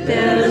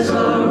 there's a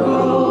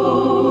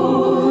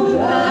road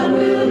that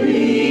will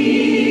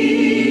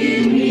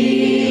lead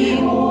me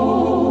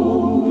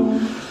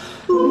home.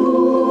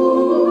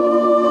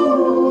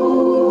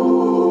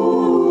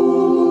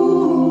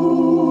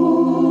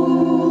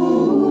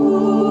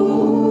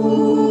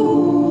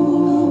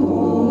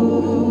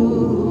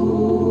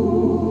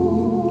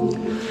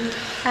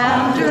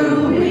 After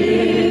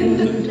wind,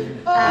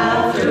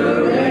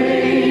 after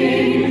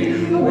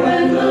rain,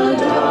 when the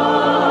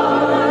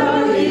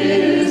dark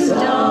is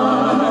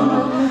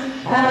done,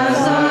 as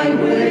I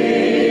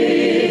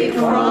wake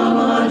from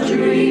a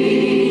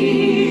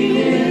dream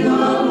in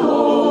the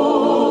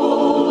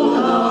cold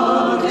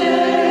of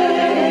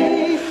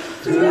day,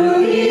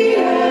 through the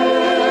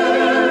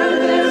air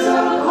there's a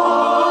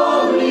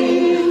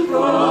calling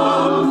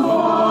from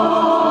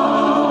far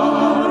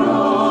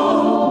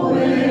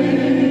away.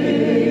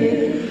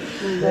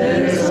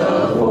 There's a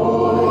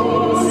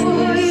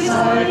voice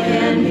I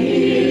can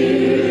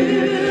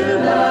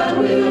hear that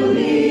will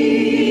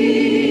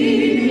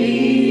lead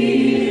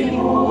me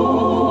home.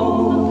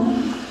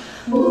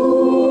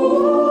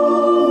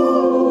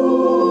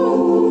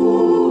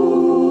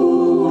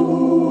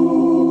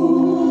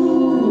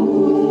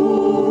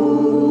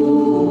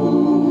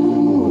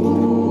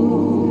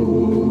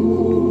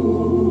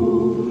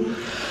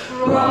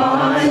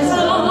 Rise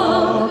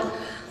up,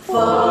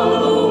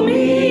 follow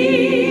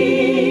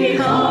me,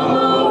 come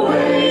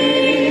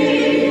away,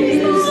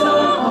 is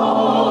the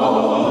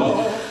call,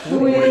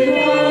 with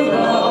the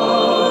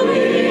love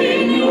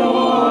in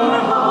your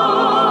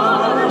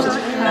heart,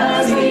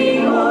 as the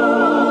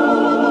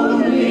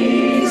only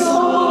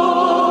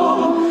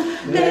song.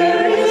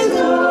 There is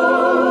no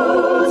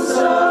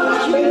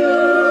such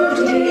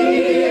beauty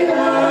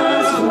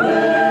as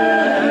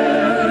where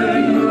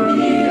you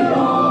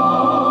belong.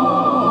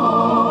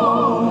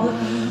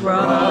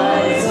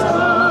 Rise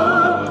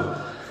up,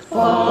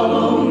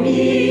 follow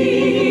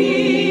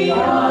me, I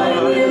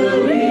will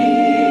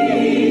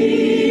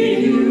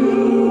lead you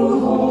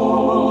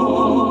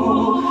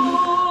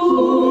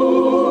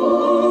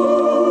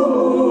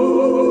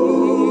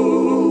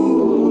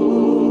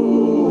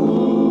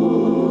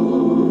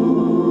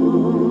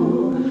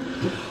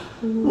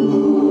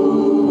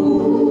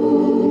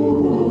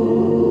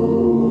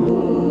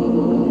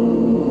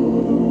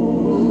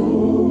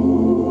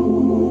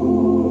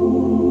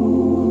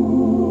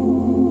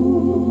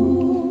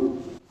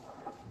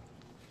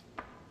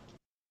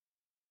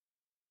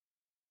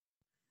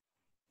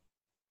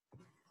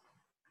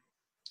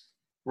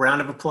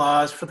Round of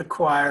applause for the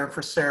choir,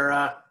 for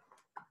Sarah.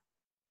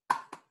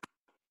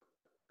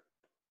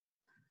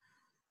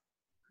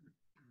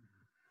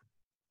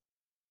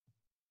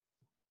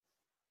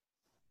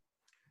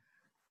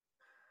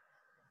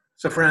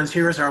 So friends,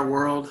 here is our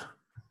world.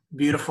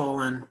 Beautiful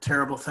and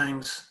terrible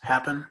things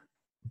happen.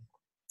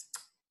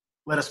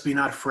 Let us be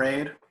not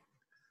afraid.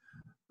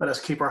 Let us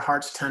keep our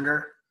hearts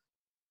tender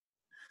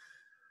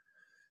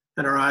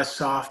and our eyes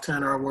soft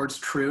and our words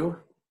true.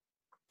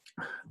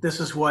 This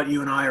is what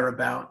you and I are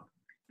about.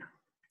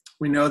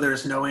 We know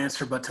there's no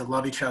answer but to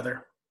love each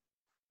other.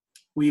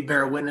 We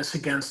bear witness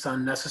against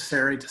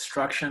unnecessary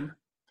destruction.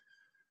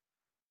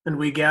 And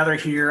we gather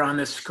here on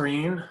this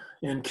screen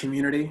in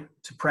community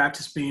to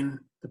practice being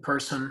the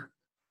person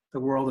the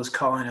world is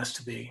calling us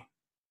to be.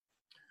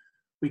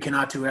 We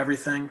cannot do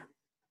everything,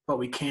 but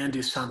we can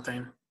do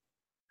something,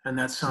 and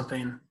that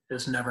something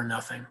is never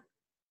nothing.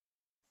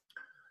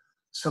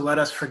 So let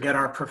us forget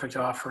our perfect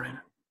offering.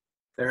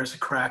 There is a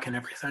crack in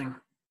everything.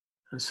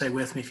 And say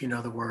with me if you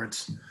know the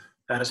words.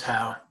 That is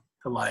how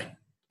the light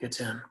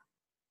gets in.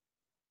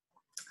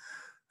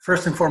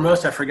 First and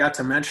foremost, I forgot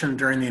to mention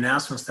during the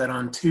announcements that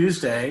on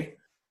Tuesday,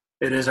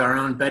 it is our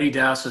own Betty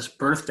Dowse's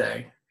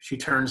birthday. She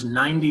turns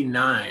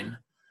 99,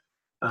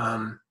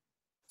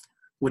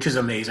 which is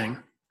amazing.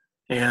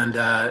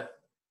 And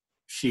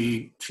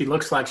she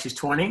looks like she's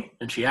 20,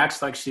 and she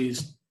acts like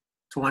she's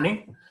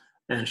 20,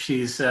 and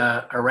she's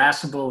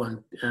irascible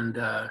and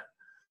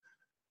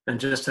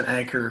just an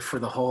anchor for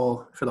the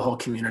whole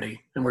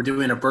community. And we're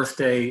doing a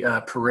birthday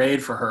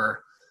parade for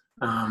her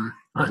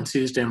on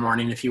Tuesday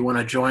morning. If you want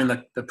to join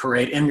the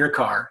parade in your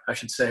car, I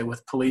should say,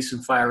 with police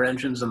and fire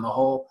engines and the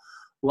whole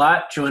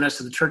lot, join us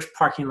at the church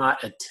parking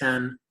lot at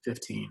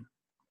 10:15.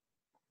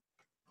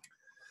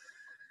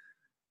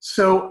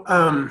 So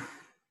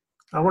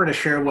I wanted to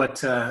share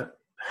what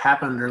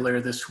happened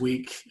earlier this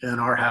week in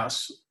our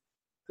house.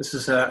 This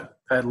is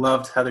I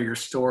loved, Heather, your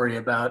story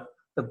about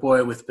the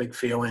boy with big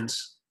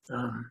feelings.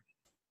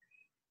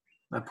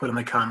 I put in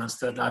the comments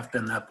that I've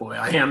been that boy.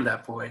 I am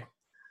that boy.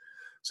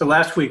 So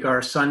last week,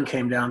 our son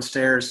came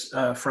downstairs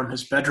from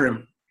his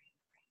bedroom.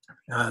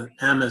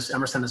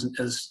 Emerson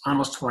is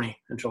almost 20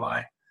 in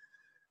July.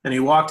 And he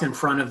walked in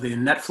front of the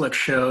Netflix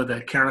show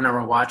that Karen and I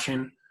were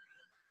watching,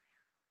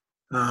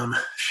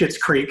 Schitt's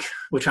Creek,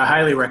 which I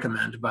highly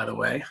recommend, by the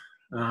way.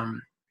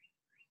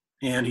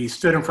 And he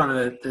stood in front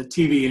of the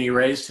TV and he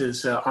raised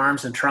his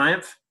arms in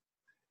triumph.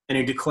 And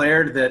he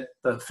declared that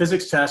the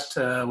physics test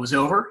was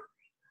over.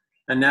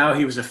 And now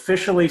he was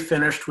officially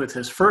finished with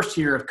his first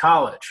year of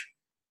college.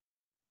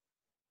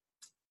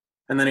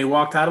 And then he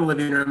walked out of the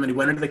living room and he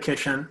went into the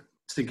kitchen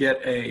to get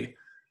a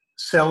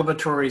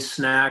celebratory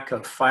snack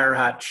of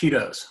fire-hot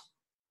Cheetos.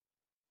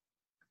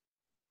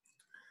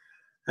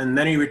 And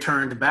then he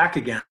returned back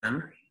again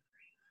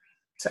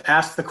to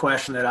ask the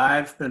question that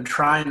I've been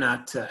trying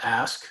not to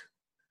ask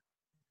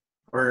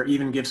or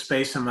even give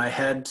space in my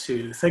head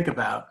to think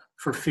about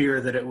for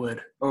fear that it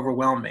would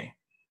overwhelm me.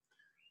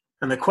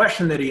 And the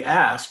question that he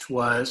asked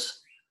was,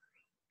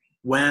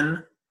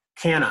 when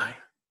can I?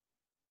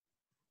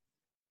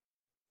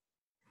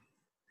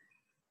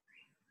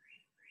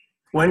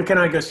 When can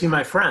I go see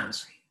my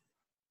friends?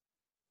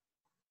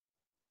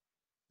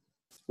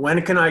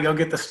 When can I go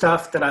get the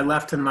stuff that I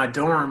left in my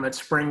dorm at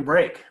spring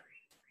break?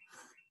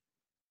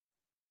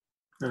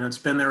 And it's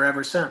been there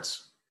ever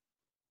since.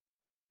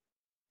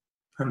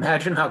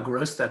 Imagine how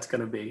gross that's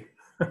going to be.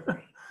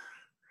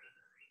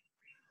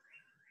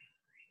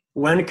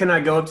 When can I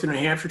go up to New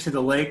Hampshire to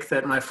the lake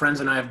that my friends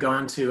and I have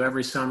gone to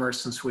every summer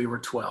since we were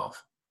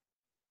 12?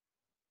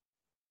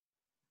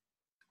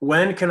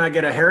 When can I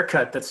get a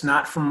haircut that's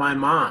not from my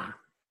mom?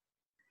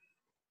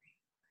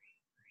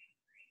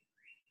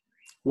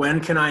 When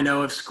can I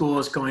know if school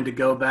is going to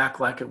go back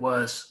like it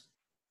was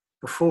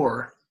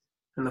before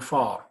in the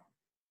fall?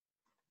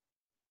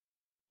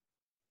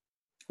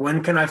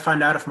 When can I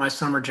find out if my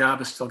summer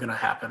job is still going to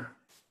happen?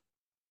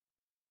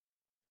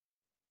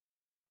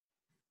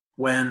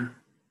 When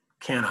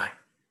can I?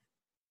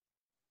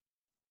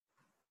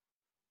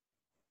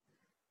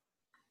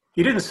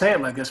 He didn't say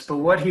it like this, but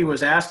what he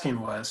was asking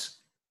was,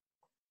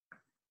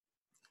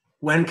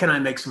 when can I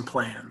make some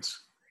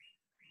plans?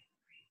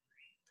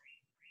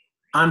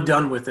 I'm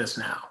done with this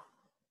now.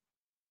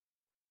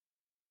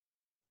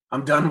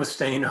 I'm done with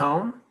staying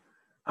home.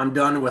 I'm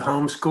done with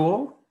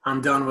homeschool. I'm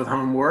done with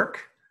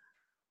homework.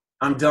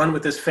 I'm done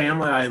with this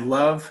family I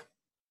love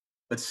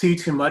but see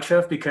too much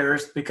of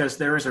because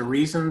there is a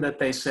reason that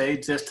they say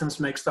distance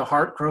makes the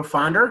heart grow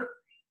fonder.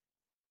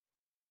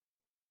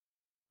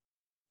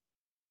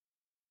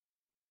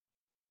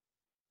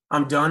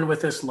 I'm done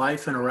with this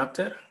life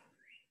interrupted.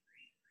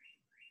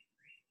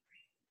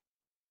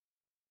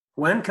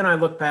 When can I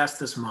look past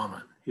this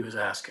moment? He was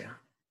asking.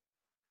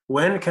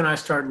 When can I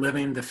start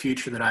living the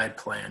future that I had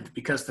planned?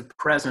 Because the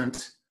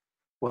present,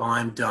 well,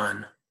 I'm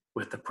done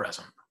with the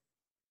present.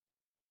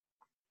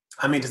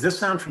 I mean, does this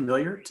sound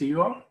familiar to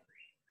you all?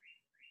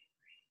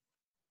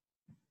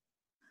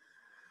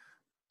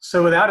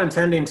 So without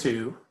intending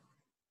to,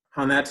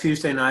 on that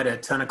Tuesday night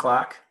at 10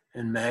 o'clock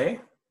in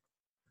May,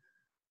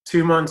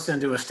 2 months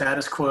into a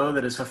status quo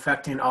that is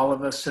affecting all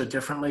of us so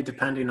differently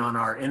depending on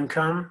our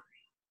income,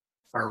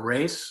 our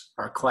race,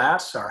 our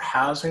class, our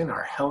housing,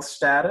 our health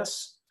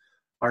status,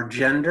 our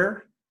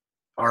gender,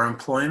 our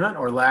employment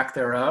or lack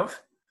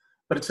thereof,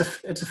 but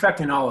it's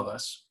affecting all of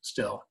us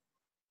still.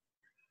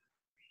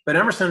 But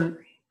Emerson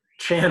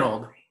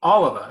channeled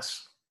all of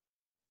us.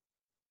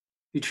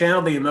 He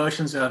channeled the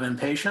emotions of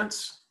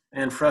impatience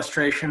and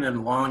frustration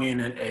and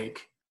longing and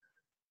ache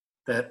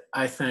that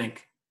I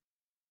think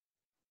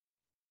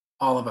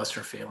all of us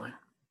are feeling.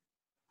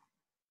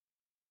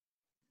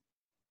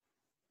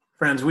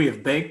 Friends, we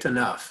have baked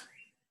enough.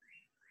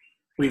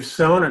 We've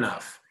sewn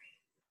enough.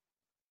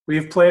 We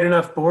have played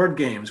enough board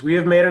games. We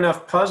have made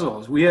enough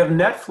puzzles. We have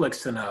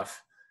Netflixed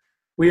enough.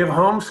 We have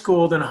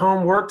homeschooled and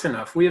homeworked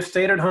enough. We have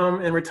stayed at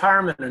home in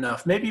retirement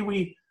enough. Maybe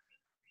we're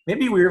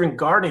even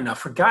gardening enough.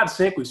 For God's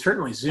sake, we've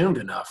certainly Zoomed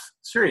enough.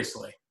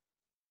 Seriously.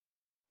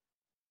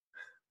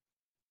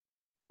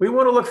 We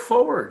want to look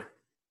forward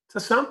to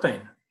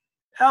something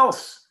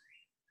else.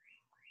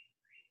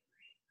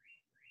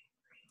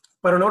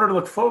 But in order to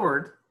look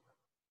forward,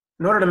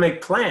 in order to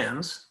make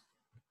plans,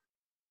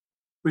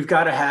 we've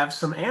got to have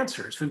some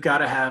answers. We've got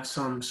to have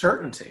some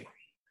certainty.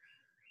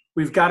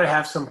 We've got to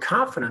have some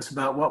confidence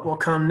about what will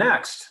come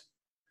next.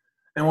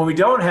 And when we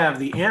don't have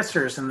the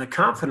answers and the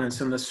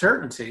confidence and the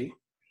certainty,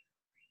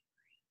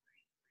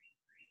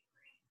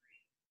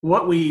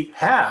 what we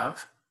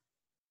have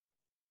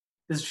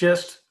is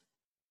just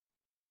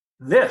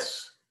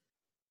this.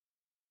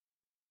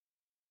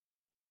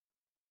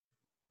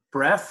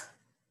 Breath,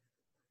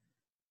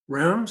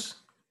 rooms,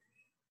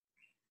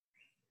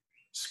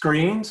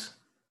 screens,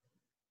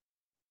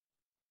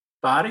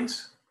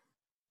 bodies,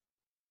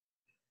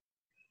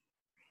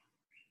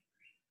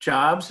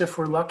 jobs if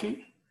we're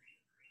lucky,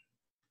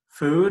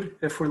 food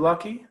if we're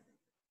lucky,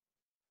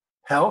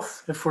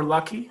 health if we're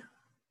lucky,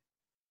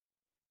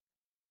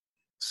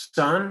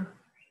 sun,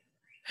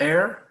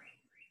 air,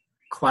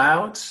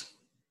 clouds,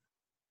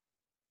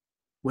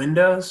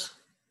 windows,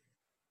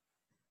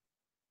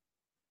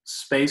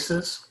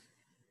 spaces.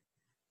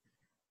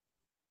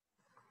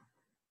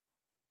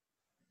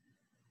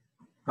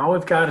 All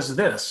we've got is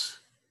this.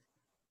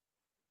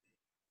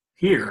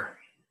 Here.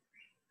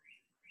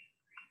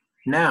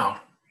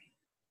 Now.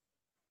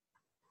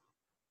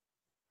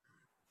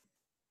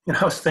 You know,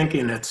 I was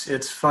thinking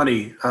it's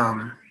funny.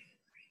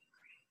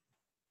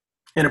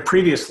 In a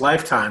previous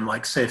lifetime,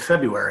 like say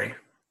February,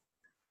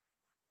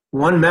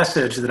 one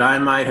message that I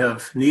might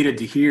have needed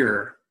to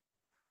hear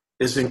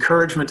is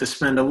encouragement to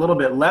spend a little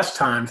bit less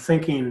time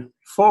thinking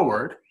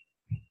forward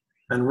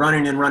and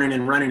running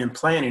and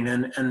planning,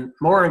 and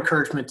more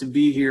encouragement to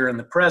be here in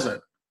the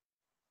present.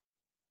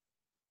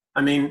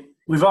 I mean,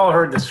 we've all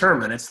heard the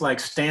sermon. It's like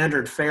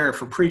standard fare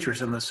for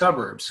preachers in the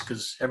suburbs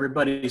because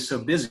everybody's so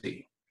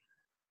busy.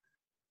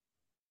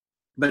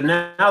 But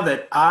now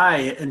that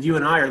I and you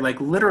and I are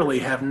like literally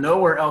have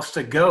nowhere else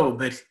to go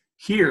but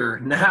here,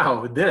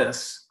 now,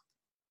 this,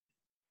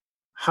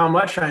 how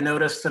much I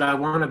notice that I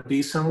want to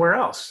be somewhere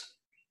else.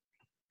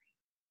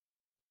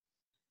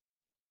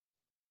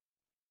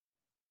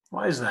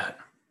 Why is that?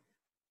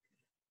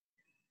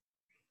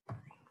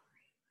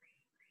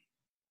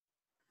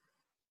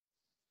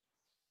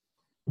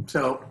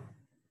 So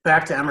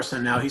back to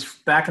Emerson now. He's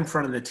back in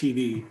front of the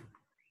TV.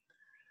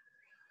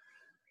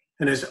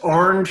 And his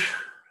orange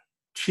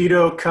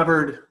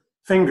Cheeto-covered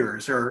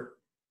fingers are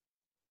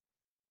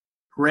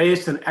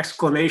raised in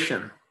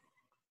exclamation,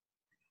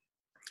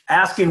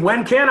 asking,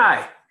 when can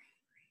I?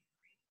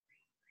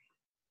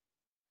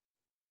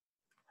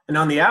 And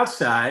on the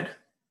outside,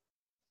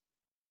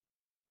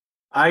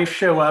 I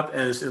show up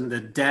as in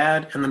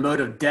the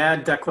mode of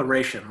dad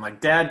declaration, like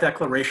dad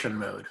declaration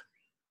mode.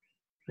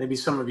 Maybe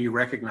some of you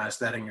recognize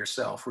that in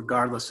yourself,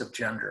 regardless of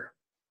gender.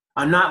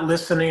 I'm not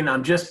listening,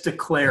 I'm just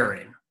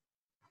declaring.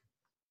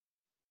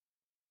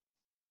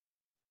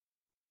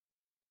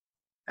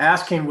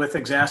 Asking with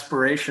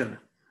exasperation,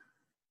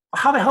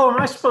 how the hell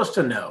am I supposed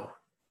to know?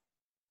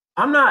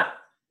 I'm not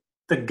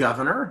the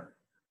governor.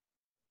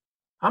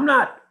 I'm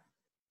not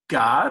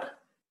God.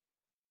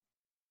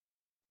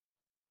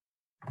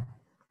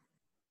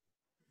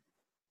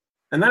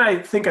 And then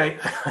I think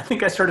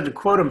I started to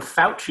quote him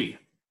Fauci,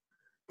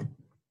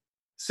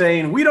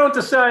 saying, we don't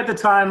decide the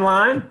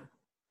timeline.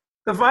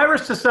 The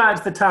virus decides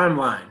the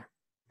timeline.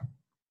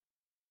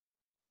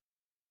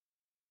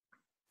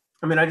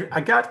 I mean, I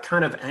got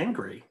kind of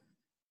angry.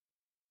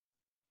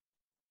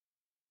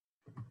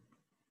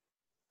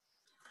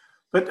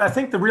 But I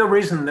think the real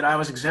reason that I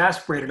was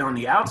exasperated on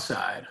the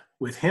outside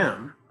with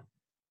him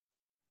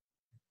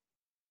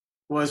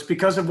was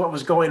because of what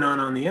was going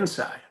on the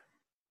inside.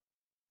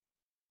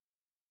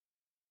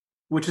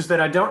 Which is that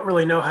I don't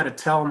really know how to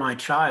tell my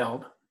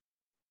child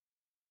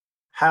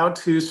how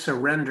to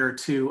surrender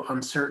to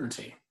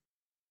uncertainty.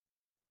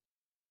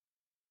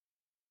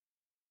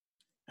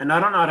 And I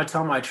don't know how to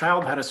tell my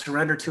child how to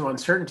surrender to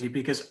uncertainty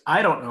because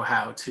I don't know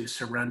how to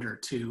surrender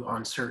to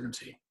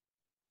uncertainty.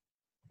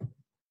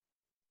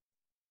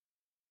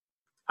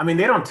 I mean,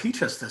 they don't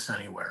teach us this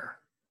anywhere.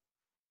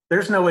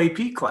 There's no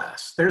AP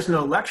class. There's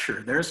no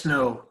lecture. There's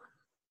no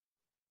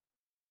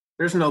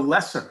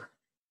lesson.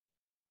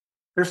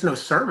 There's no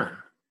sermon.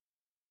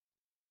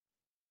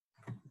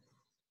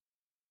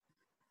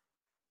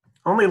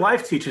 Only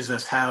life teaches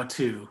us how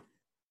to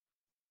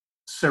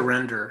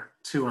surrender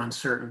to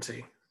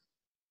uncertainty.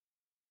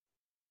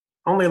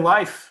 Only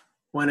life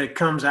when it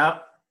comes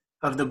out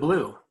of the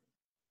blue.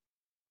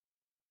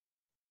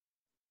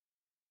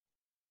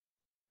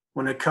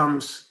 When it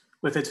comes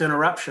with its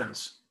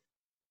interruptions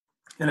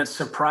and its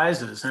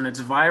surprises and its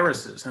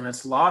viruses and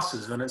its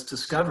losses and its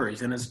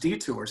discoveries and its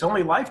detours.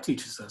 Only life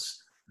teaches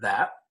us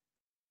that.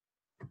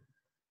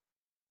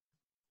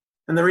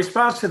 And the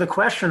response to the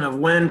question of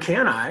when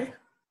can I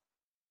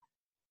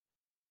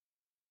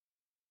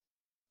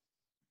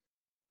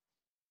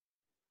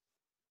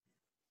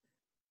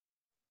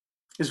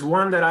is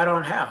one that I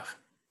don't have.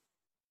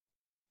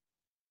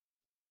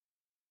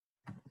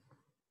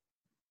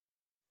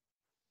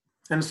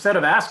 And instead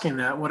of asking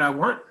that, what I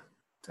want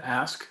to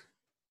ask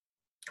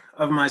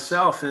of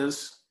myself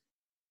is,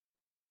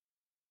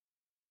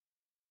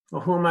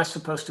 well, who am I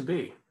supposed to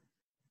be?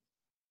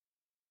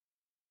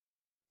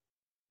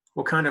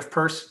 What kind of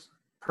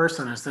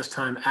person is this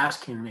time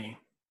asking me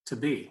to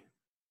be?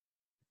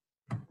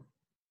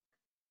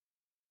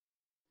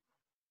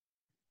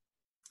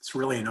 It's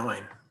really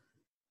annoying.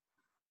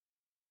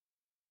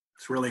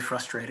 It's really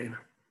frustrating.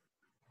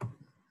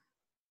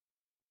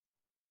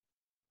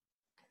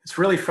 It's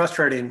really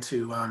frustrating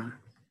to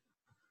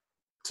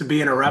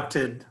be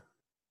interrupted,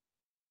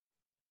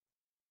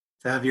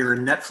 to have your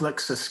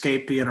Netflix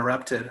escape be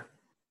interrupted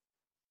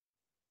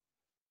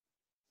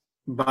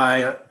by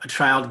a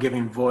child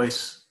giving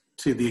voice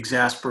to the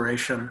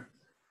exasperation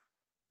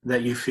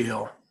that you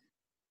feel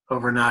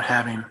over not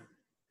having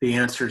the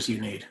answers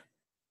you need.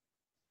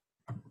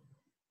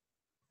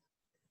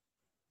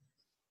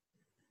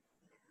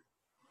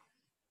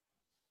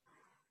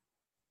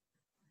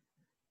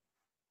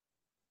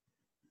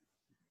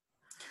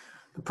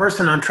 The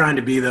person I'm trying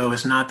to be, though,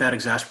 is not that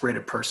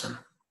exasperated person.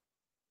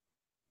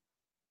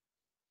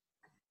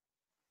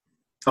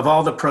 Of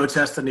all the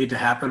protests that need to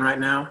happen right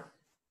now,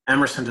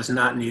 Emerson does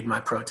not need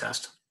my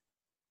protest.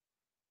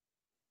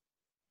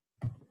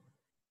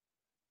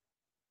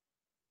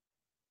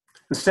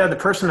 Instead, the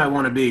person I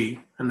want to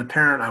be and the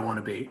parent I want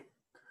to be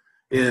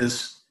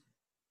is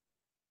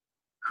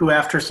who,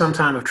 after some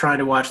time of trying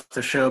to watch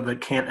the show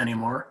but can't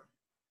anymore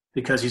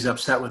because he's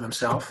upset with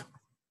himself,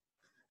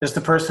 is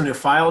the person who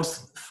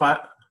follows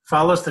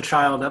the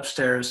child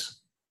upstairs,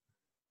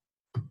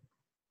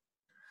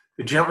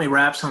 who gently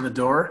raps on the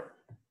door,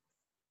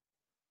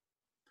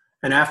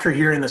 and after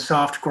hearing the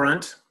soft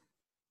grunt,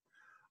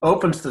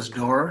 opens this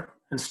door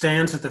and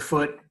stands at the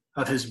foot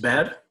of his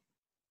bed.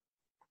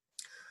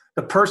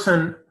 The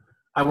person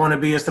I want to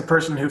be is the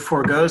person who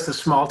forgoes the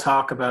small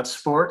talk about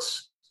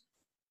sports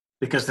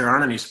because there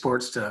aren't any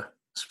sports to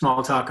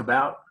small talk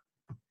about.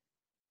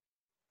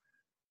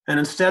 And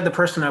instead, the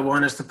person I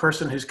want is the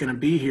person who's going to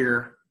be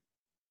here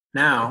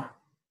now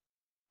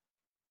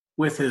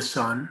with his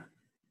son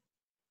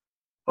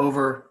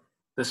over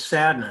the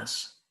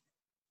sadness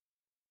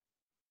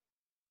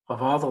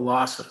of all the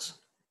losses.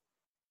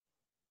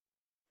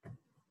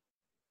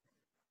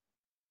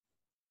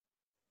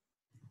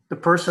 The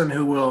person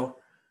who will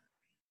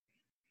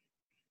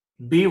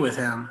be with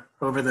him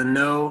over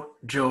the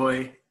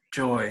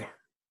joy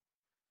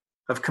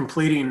of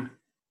completing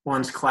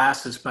one's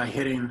classes by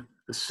hitting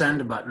the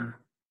send button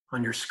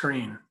on your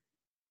screen.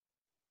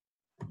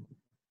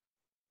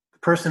 The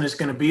person is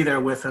going to be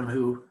there with him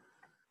who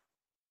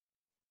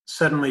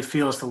suddenly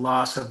feels the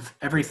loss of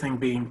everything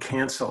being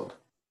canceled.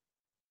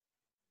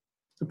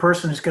 The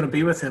person who's going to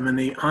be with him in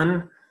the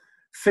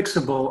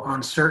unfixable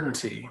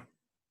uncertainty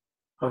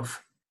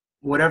of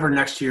whatever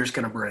next year is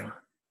going to bring.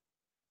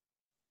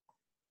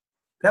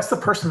 That's the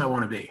person I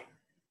want to be.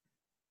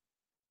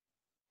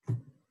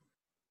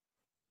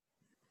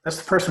 That's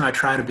the person I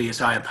try to be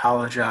as I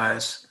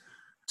apologize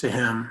to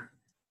him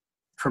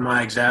for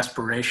my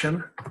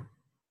exasperation,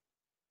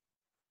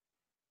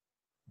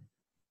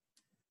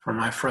 for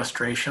my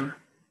frustration.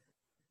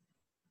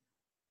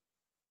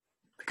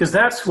 Because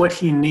that's what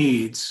he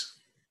needs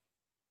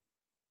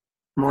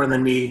more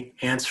than me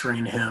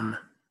answering him,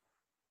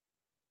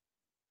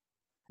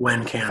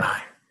 when can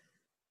I?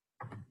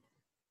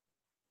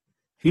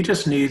 He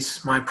just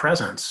needs my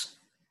presence.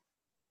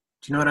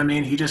 Do you know what I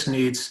mean? He just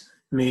needs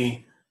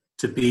me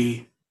to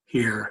be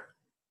here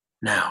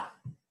now.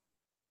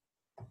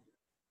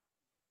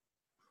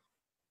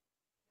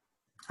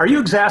 Are you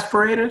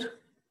exasperated?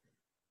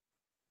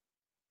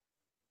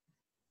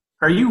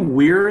 Are you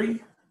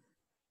weary?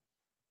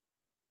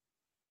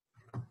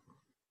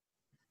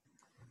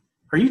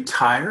 Are you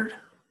tired?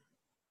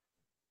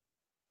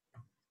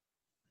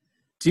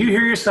 Do you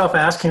hear yourself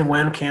asking,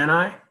 when can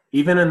I?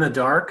 Even in the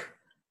dark?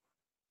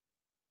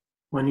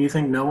 When you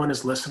think no one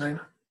is listening?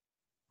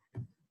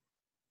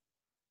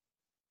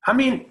 I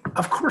mean,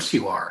 of course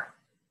you are.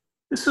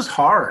 This is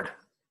hard.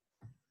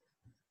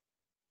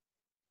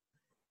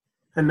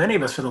 And many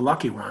of us are the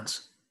lucky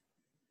ones.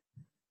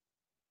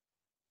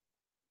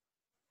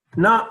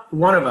 Not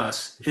one of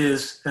us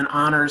is an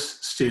honors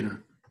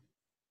student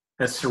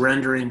that's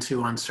surrendering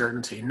to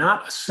uncertainty.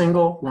 Not a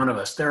single one of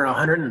us. There are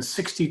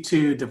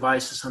 162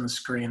 devices on the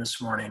screen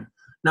this morning.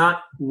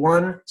 Not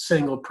one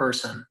single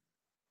person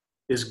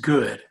is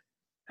good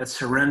at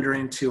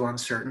surrendering to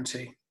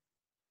uncertainty.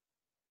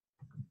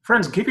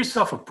 Friends, give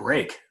yourself a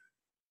break.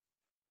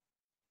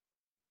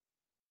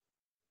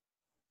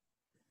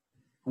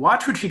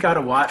 Watch what you got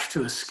to watch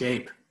to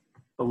escape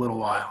a little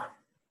while.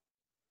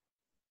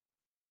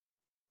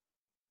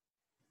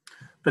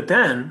 But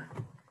then,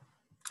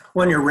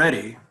 when you're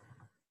ready,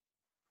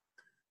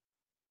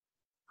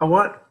 I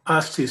want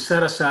us to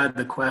set aside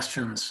the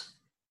questions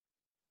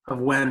of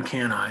when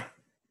can I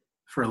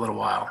for a little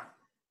while.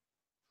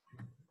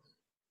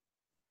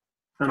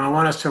 And I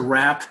want us to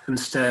rap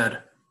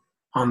instead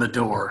on the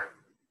door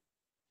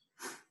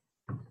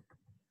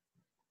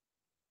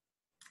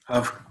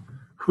of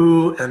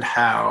who and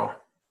how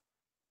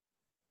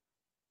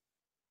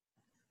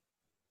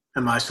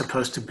am I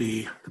supposed to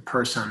be the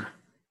person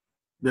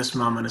this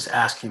moment is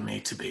asking me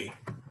to be.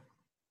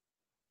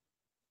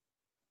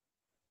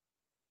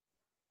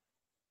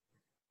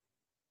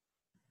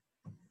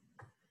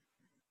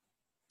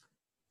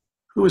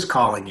 Who is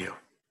calling you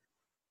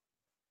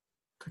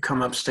to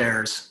come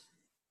upstairs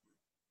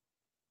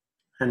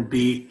and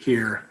be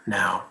here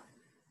now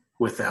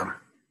with them.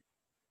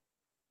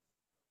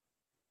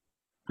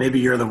 Maybe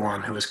you're the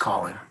one who is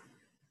calling.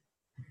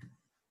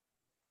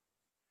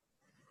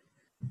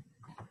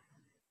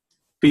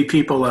 Be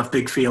people of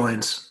big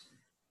feelings.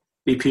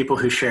 Be people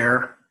who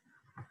share.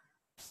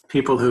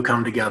 People who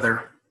come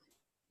together.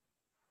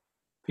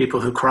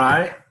 People who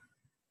cry.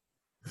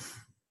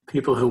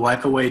 People who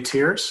wipe away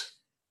tears.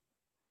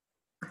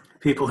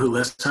 People who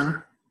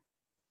listen.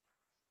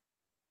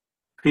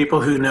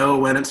 People who know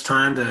when it's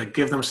time to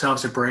give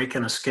themselves a break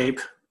and escape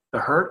the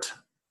hurt.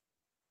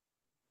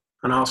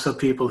 And also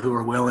people who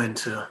are willing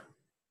to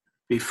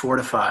be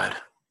fortified,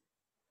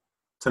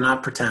 to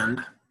not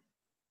pretend,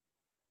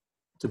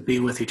 to be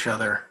with each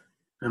other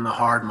in the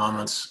hard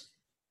moments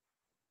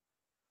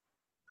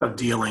of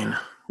dealing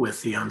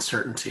with the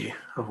uncertainty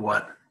of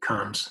what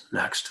comes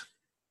next.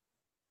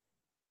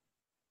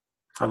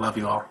 I love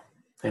you all.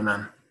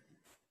 Amen.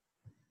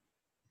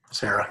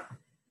 Sarah.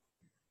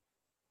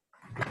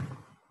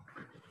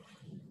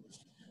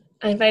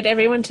 I invite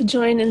everyone to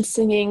join in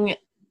singing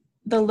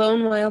The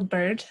Lone Wild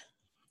Bird.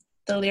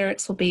 The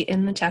lyrics will be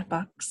in the chat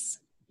box.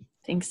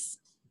 Thanks.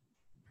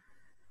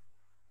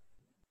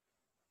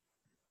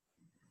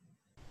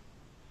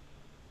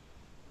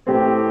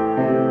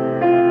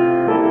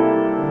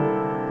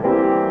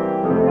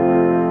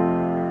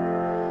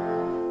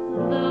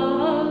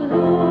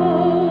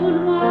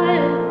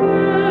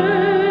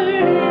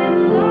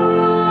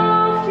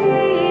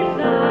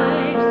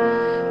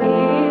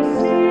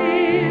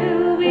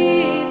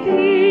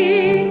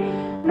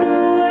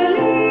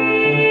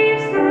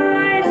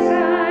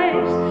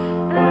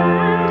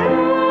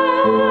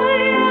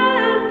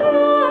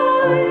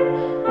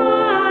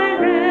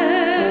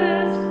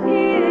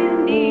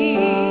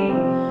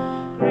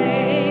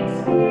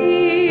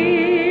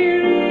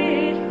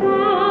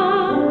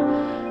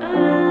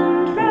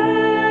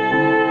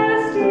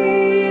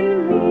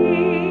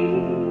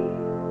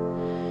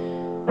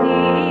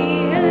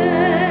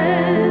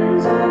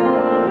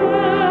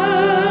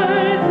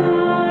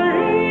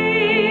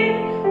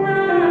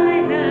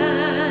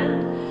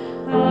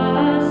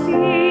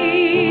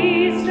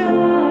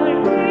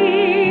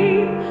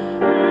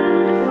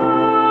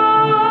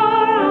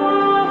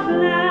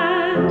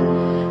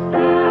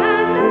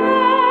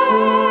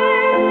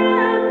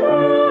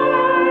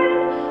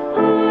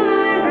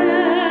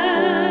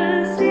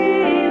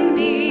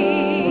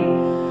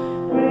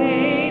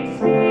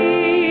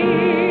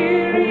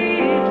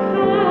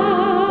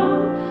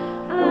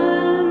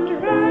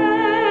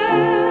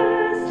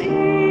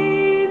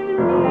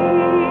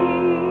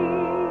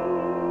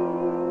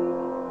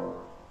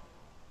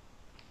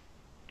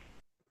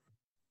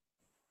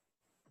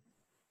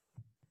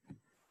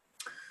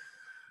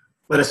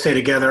 Let us say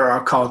together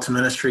our call to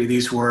ministry.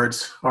 These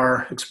words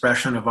are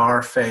expression of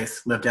our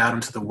faith lived out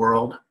into the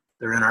world.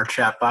 They're in our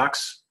chat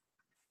box.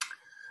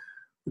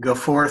 We go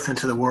forth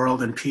into the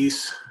world in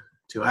peace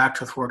to act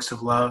with works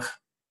of love,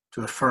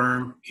 to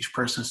affirm each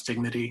person's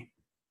dignity,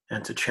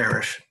 and to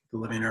cherish the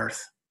living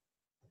earth.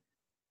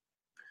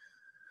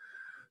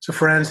 So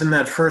friends, in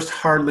that first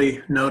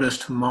hardly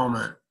noticed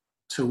moment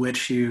to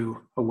which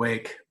you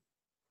awake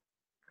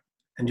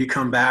and you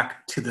come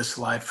back to this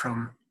life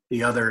from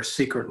the other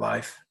secret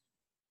life,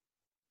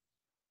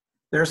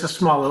 there's a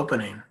small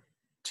opening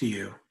to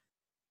you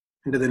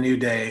into the new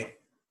day,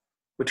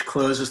 which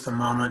closes the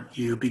moment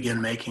you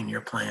begin making your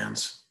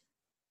plans.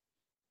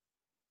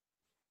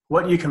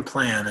 What you can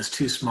plan is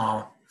too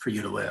small for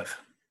you to live.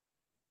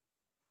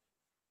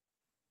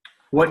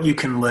 What you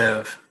can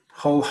live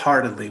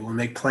wholeheartedly will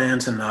make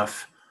plans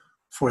enough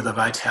for the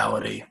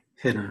vitality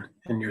hidden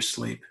in your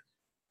sleep.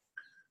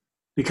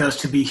 Because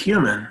to be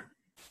human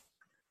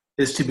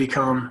is to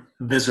become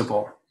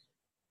visible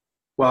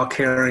while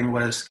carrying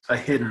what is a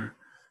hidden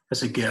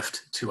as a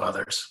gift to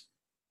others.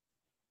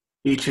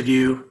 Each of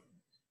you,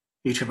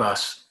 each of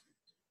us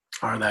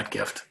are that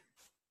gift.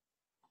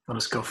 Let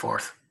us go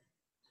forth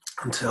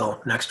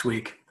until next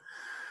week.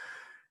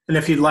 And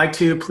if you'd like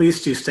to,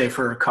 please do stay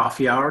for a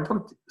coffee hour.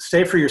 Don't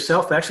stay for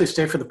yourself, actually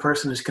stay for the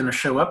person who's going to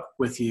show up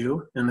with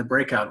you in the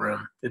breakout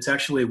room. It's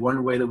actually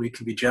one way that we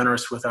can be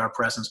generous with our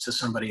presence to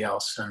somebody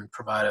else and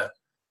provide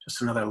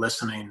just another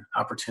listening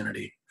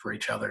opportunity for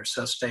each other.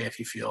 So stay if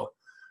you feel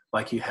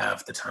like you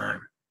have the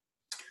time.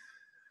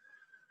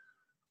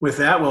 With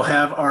that, we'll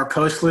have our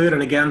postlude,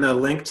 and again, the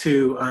link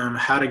to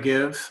how to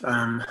give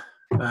and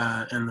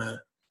the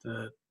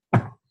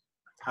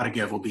how to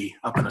give will be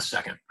up in a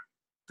second.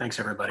 Thanks,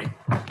 everybody.